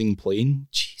passing plane.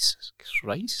 Jesus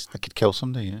Christ. I could kill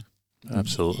somebody, yeah.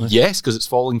 Absolutely. Yes, because it's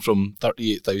falling from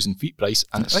 38,000 feet, Bryce,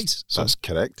 and it's ice. So. That's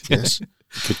correct, yes.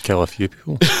 Could kill a few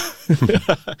people.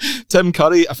 Tim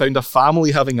Curry, I found a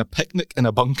family having a picnic in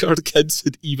a bunker. The kids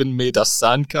had even made a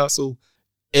sandcastle.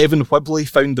 Evan Whibley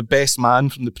found the best man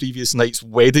from the previous night's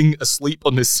wedding asleep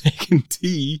on the second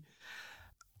tee.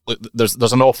 Look,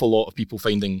 there's an awful lot of people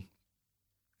finding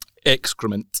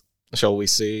excrement, shall we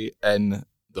say, in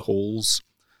the holes.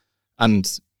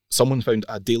 And someone found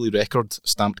a daily record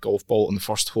stamped golf ball on the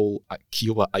first hole at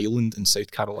Kiowa Island in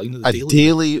South Carolina. A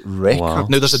daily record? Wow.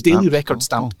 Now, there's a daily record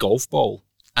stamped golf ball,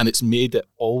 and it's made it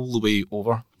all the way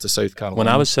over to South Carolina. When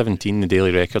I was 17, the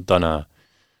Daily Record done a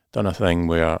thing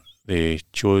where they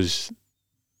chose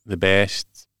the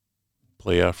best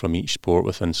player from each sport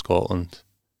within Scotland,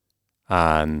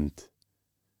 and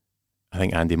I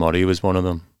think Andy Murray was one of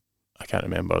them. I can't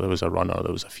remember. There was a runner.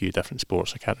 There was a few different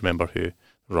sports. I can't remember who,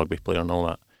 the rugby player and all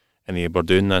that. And they were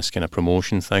doing this kind of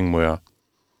promotion thing where,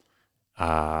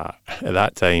 at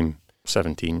that time,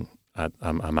 17,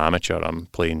 I'm amateur. I'm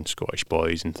playing Scottish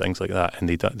boys and things like that. And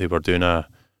they were doing a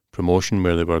promotion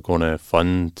where they were going to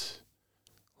fund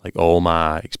like all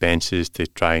my expenses to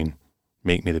try and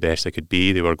make me the best I could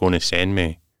be. They were going to send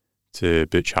me to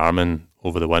Butch Harmon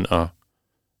over the winter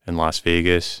in Las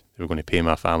Vegas. They were going to pay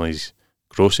my family's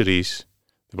groceries.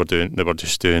 They were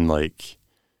just doing like,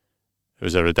 it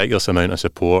was a ridiculous amount of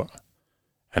support,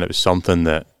 and it was something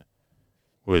that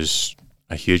was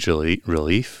a huge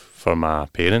relief for my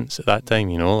parents at that time.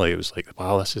 You know, like it was like,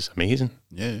 wow, this is amazing.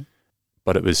 Yeah.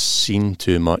 But it was seen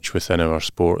too much within our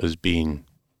sport as being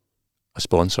a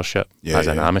sponsorship as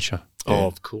an amateur. Oh,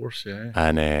 of course, yeah.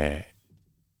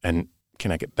 And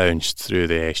can I get bounced through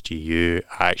the SGU?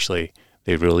 Actually,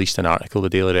 they released an article, the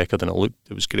Daily Record, and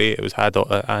it was great. It was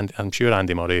and I'm sure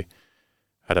Andy Murray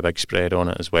had a big spread on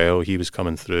it as well. He was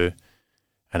coming through,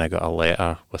 and I got a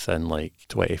letter within like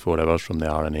 24 hours from the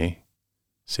RNA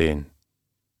saying,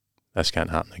 this can't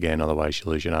happen again, otherwise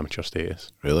you lose your amateur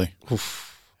status. Really?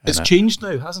 It's changed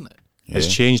now, hasn't it? Yeah.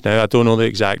 It's changed now. I don't know the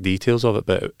exact details of it,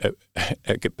 but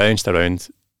it got bounced around,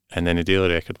 and then the Daily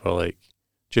Record were like,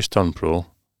 just turn pro.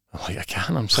 I'm like, I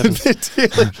can't, I'm 17. The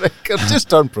Daily Record, just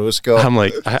turn pro, Scott. I'm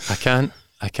like, I can't.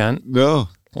 No.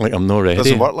 Like, I'm not ready.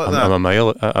 Doesn't work like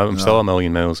that. I'm still a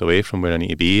million miles away from where I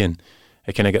need to be, and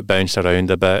it kind of got bounced around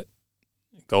a bit.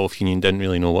 Golf Union didn't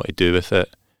really know what to do with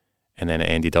it, and then it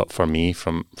ended up for me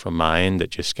from my end,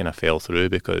 it just kind of fell through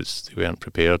because they weren't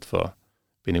prepared for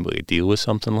being able to deal with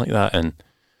something like that, and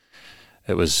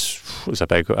that was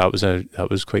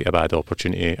quite a bad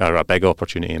opportunity, or a big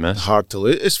opportunity to miss. Hard to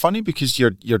lose. It's funny because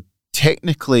you're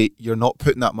technically you're not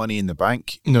putting that money in the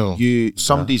bank. No.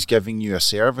 Somebody's giving you a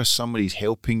service, somebody's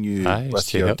helping you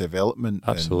with your development.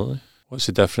 Absolutely. What's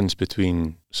the difference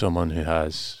between someone who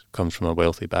comes from a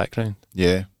wealthy background?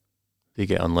 Yeah. They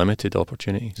get unlimited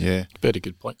opportunities. Yeah. Very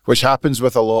good point. Which happens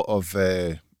with a lot of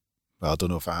I don't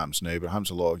know if it happens now, but it happens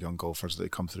a lot of young golfers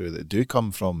that come through that do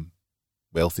come from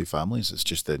wealthy families. It's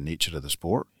just the nature of the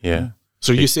sport. Yeah.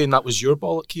 So you're saying that was your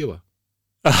ball at Kiowa?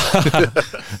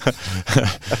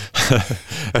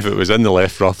 If it was in the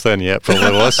left rough, then yeah, it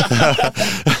probably was.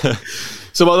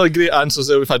 Some other great answers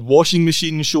there. We've had washing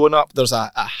machines showing up. There's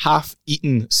a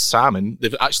half-eaten salmon.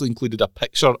 They've actually included a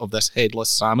picture of this headless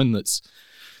salmon that's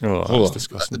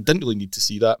disgusting. I didn't really need to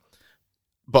see that.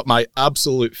 But my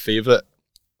absolute favourite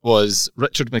was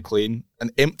Richard McLean,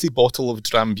 an empty bottle of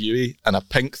Drambuie and a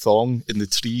pink thong in the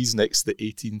trees next to the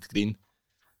 18th green.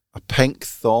 A pink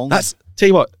thong? Tell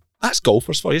you what, that's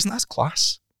golfers for you, isn't that? That's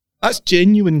class. That's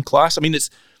genuine class. I mean,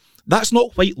 that's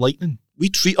not white lightning. We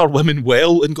treat our women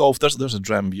well in golf. There's a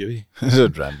Drambuie. There's a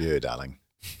Drambuie, darling.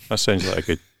 That sounds like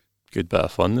a good bit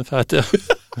of fun they've had there.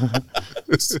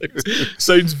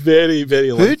 Sounds very, very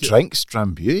Who like drinks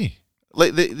Drambuie?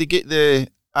 Like they get the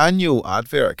annual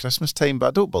advert at Christmas time, but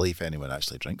I don't believe anyone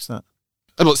actually drinks that.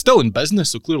 Well, it's still in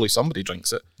business, so clearly somebody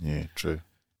drinks it. Yeah, true.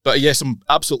 But yeah, some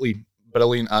absolutely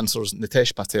brilliant answers.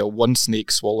 Nitesh Patel, one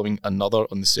snake swallowing another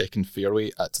on the second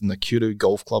fairway at Nakuru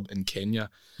Golf Club in Kenya.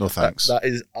 No thanks. That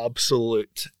is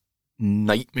absolute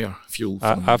nightmare fuel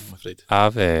for me, I'm afraid.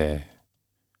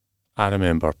 I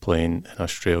remember playing in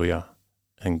Australia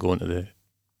and going to the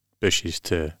bushes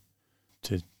to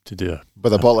do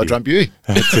With a bottle of Drambuie?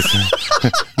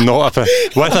 Not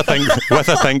with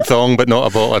a pink thong, but not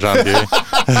a bottle of Drambuie.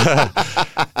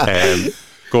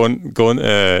 Going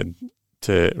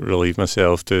to relieve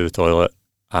myself to the toilet,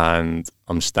 and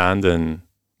I'm standing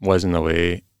whizzing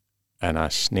away, and a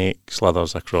snake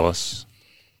slithers across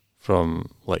from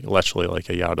literally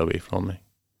a yard away from me.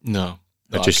 No.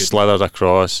 It just slithered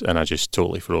across, and I just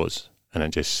totally froze, and it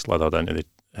just slithered into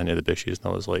the bushes, and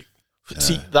I was like,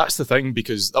 see, that's the thing,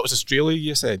 because that was Australia,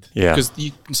 you said. Yeah. Because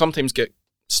you can sometimes get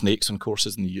snakes on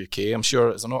courses in the UK. I'm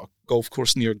sure, is there not a golf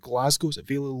course near Glasgow? Is it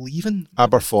Vale of Leven?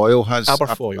 Aberfoyle has.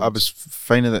 Aberfoyle. I was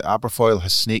finding that Aberfoyle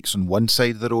has snakes on one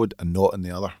side of the road and not on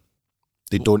the other.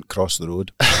 They don't cross the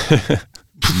road.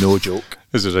 No joke.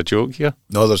 Is there a joke here?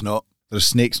 No, there's not. There's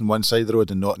snakes on one side of the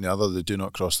road and not on the other. They do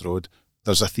not cross the road.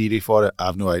 There's a theory for it. I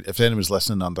have no idea. If anyone's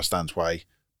listening and understands why,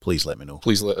 please let me know.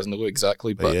 Please let us know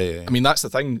exactly. But yeah. I mean, that's the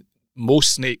thing.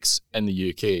 Most snakes in the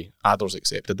UK, adders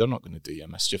accepted, they're not going to do you a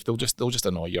mischief. They'll just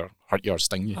annoy you, hurt you, or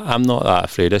sting you. I'm not that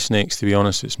afraid of snakes, to be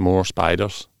honest. It's more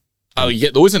spiders. Oh, you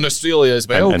get those in Australia as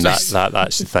well. And that's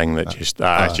the thing that just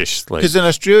like, because in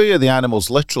Australia the animals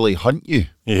literally hunt you.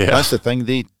 Yeah, that's the thing.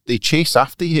 They chase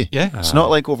after you. Yeah, it's not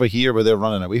like over here where they're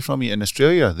running away from you. In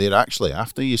Australia, they're actually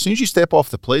after you. As soon as you step off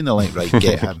the plane, they're like, right,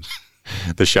 get him.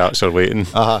 The sharks are waiting.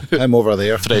 I'm over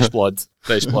there. Fresh blood.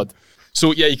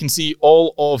 So yeah, you can see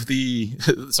all of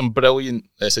some brilliant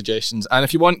suggestions. And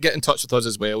if you want, get in touch with us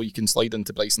as well. You can slide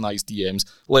into Bryson I's DMs.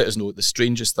 Let us know the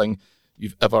strangest thing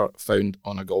you've ever found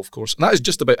on a golf course. And that is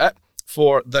just about it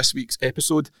for this week's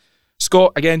episode.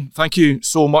 Scott, again, thank you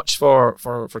so much for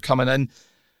coming in.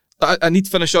 I need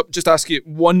to finish up. Just ask you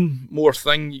one more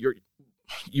thing.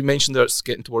 You mentioned that it's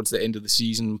getting towards the end of the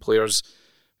season. Players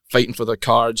fighting for their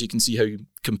cards. You can see how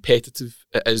competitive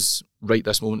it is right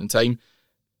this moment in time.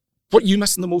 What are you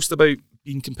missing the most about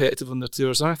being competitive on the tour?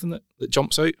 Is there anything that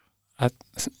jumps out? I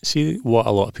see what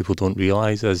a lot of people don't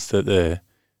realise is that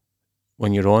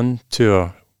when you're on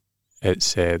tour,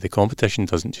 it's the competition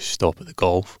doesn't just stop at the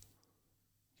golf.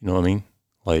 You know what I mean?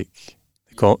 Like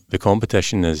the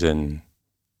competition is in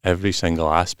every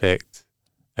single aspect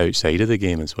outside of the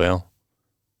game as well.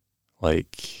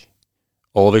 Like,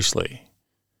 obviously,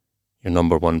 your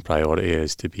number one priority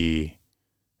is to be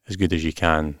as good as you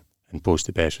can and post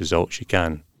the best results you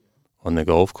can on the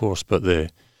golf course, but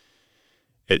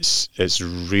it's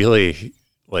really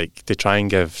like to try and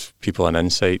give people an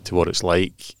insight to what it's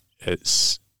like.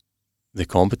 It's the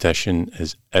competition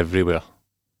is everywhere,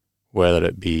 whether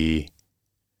it be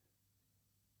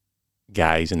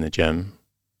guys in the gym,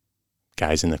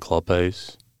 guys in the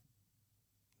clubhouse,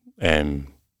 trying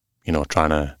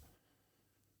to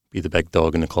be the big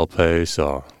dog in the clubhouse,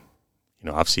 or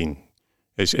I've seen.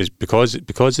 It's because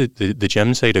the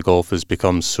gym side of golf has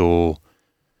become so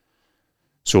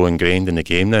ingrained in the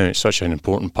game now. It's such an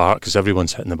important part because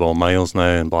everyone's hitting the ball miles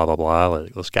now and blah blah blah.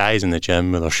 Like there's guys in the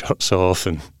gym with their shirts off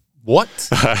and what?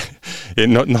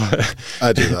 not.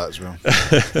 I do that as well.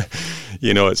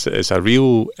 It's a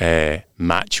real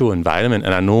macho environment,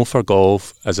 and I know for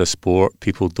golf as a sport,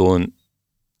 people don't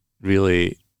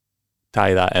really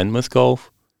tie that in with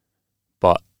golf,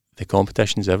 but the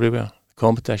competition's everywhere.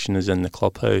 Competition is in the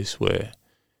clubhouse, where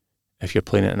if you're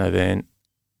playing at an event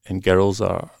and girls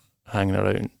are hanging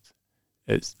around,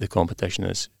 it's the competition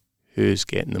is who's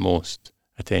getting the most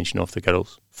attention off the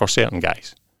girls for certain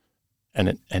guys, and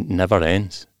it never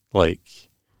ends. Like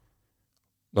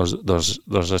there's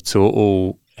a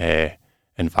total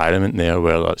environment there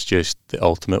where that's just the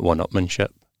ultimate one-upmanship,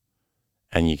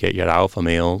 and you get your alpha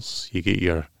males, you get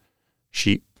your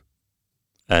sheep,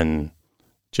 and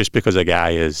just because a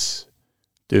guy is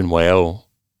doing well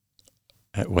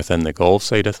within the golf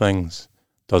side of things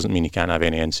doesn't mean he can't have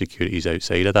any insecurities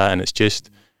outside of that. And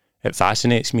it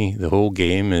fascinates me. The whole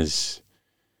game has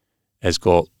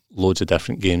got loads of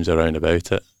different games around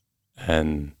about it,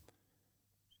 and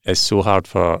it's so hard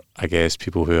for, I guess,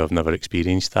 people who have never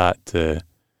experienced that to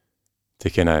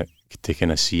kind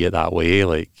of see it that way.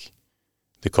 Like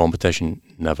the competition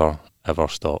never ever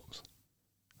stops.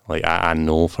 Like I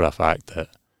know for a fact that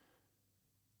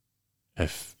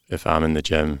if I'm in the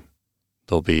gym,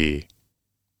 there'll be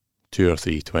 2 or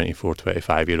 3 24,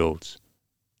 25-year-olds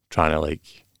trying to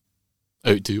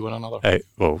outdo one another.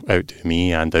 Outdo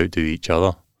me and outdo each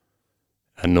other.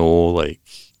 I know, like,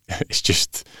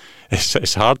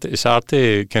 it's hard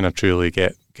to kind of truly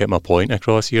get my point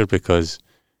across here, because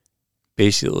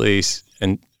basically,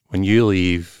 and when you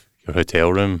leave your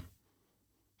hotel room,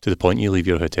 to the point you leave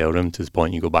your hotel room, to the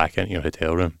point you go back into your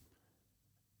hotel room,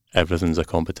 everything's a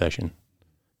competition.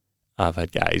 I've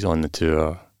had guys on the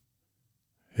tour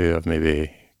who have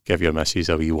maybe give your missus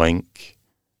a wee wink,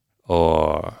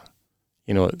 or,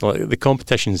 you know, like, the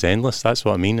competition's endless. That's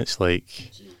what I mean. It's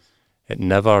like, it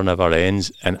never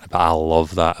ends, but I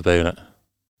love that about it.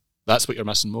 That's what you're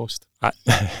missing most.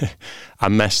 I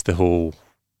miss the whole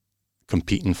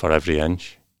competing for every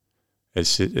inch.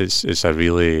 It's a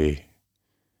really,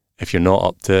 if you're not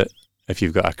up to it, if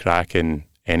you've got a crack in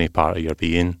any part of your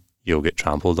being, you'll get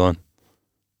trampled on.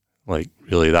 Like,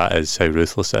 really, that is how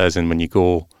ruthless it is. And when you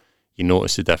go, you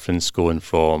notice the difference going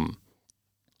from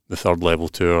the third level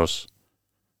tours.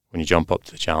 When you jump up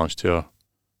to the challenge tour,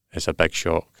 it's a big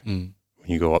shock. When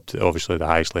you go up to, obviously, the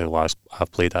highest level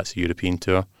I've played, that's the European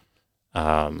tour.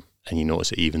 And you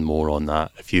notice it even more on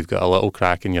that. If you've got a little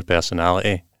crack in your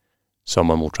personality,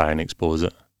 someone will try and expose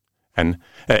it. And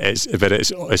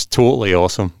it's totally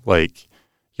awesome. Like,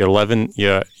 you're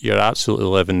absolutely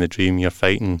living the dream. You're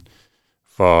fighting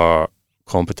for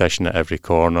competition at every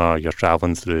corner. You're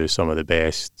travelling through some of the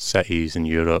best cities in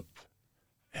Europe.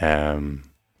 And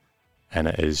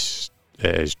it is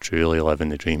truly living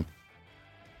the dream.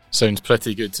 Sounds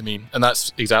pretty good to me, and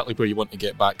that's exactly where you want to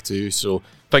get back to. So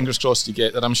fingers crossed you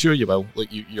get there. I'm sure you will. Like,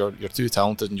 you're too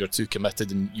talented and you're too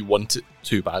committed, and you want it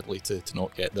too badly to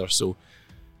not get there. So,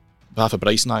 on behalf of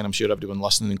Bryce and I, and I'm sure everyone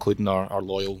listening, including our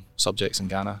loyal subjects in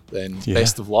Ghana, then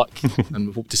best of luck, and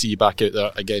we hope to see you back out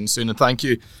there again soon. And thank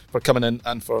you for coming in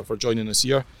and for joining us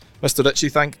here. Mr. Ritchie,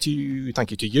 thank you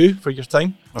to you for your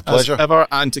time. My pleasure. As ever,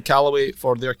 and to Callaway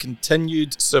for their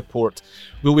continued support.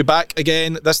 We'll be back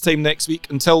again this time next week.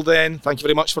 Until then, thank you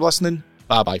very much for listening.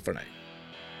 Bye-bye for now.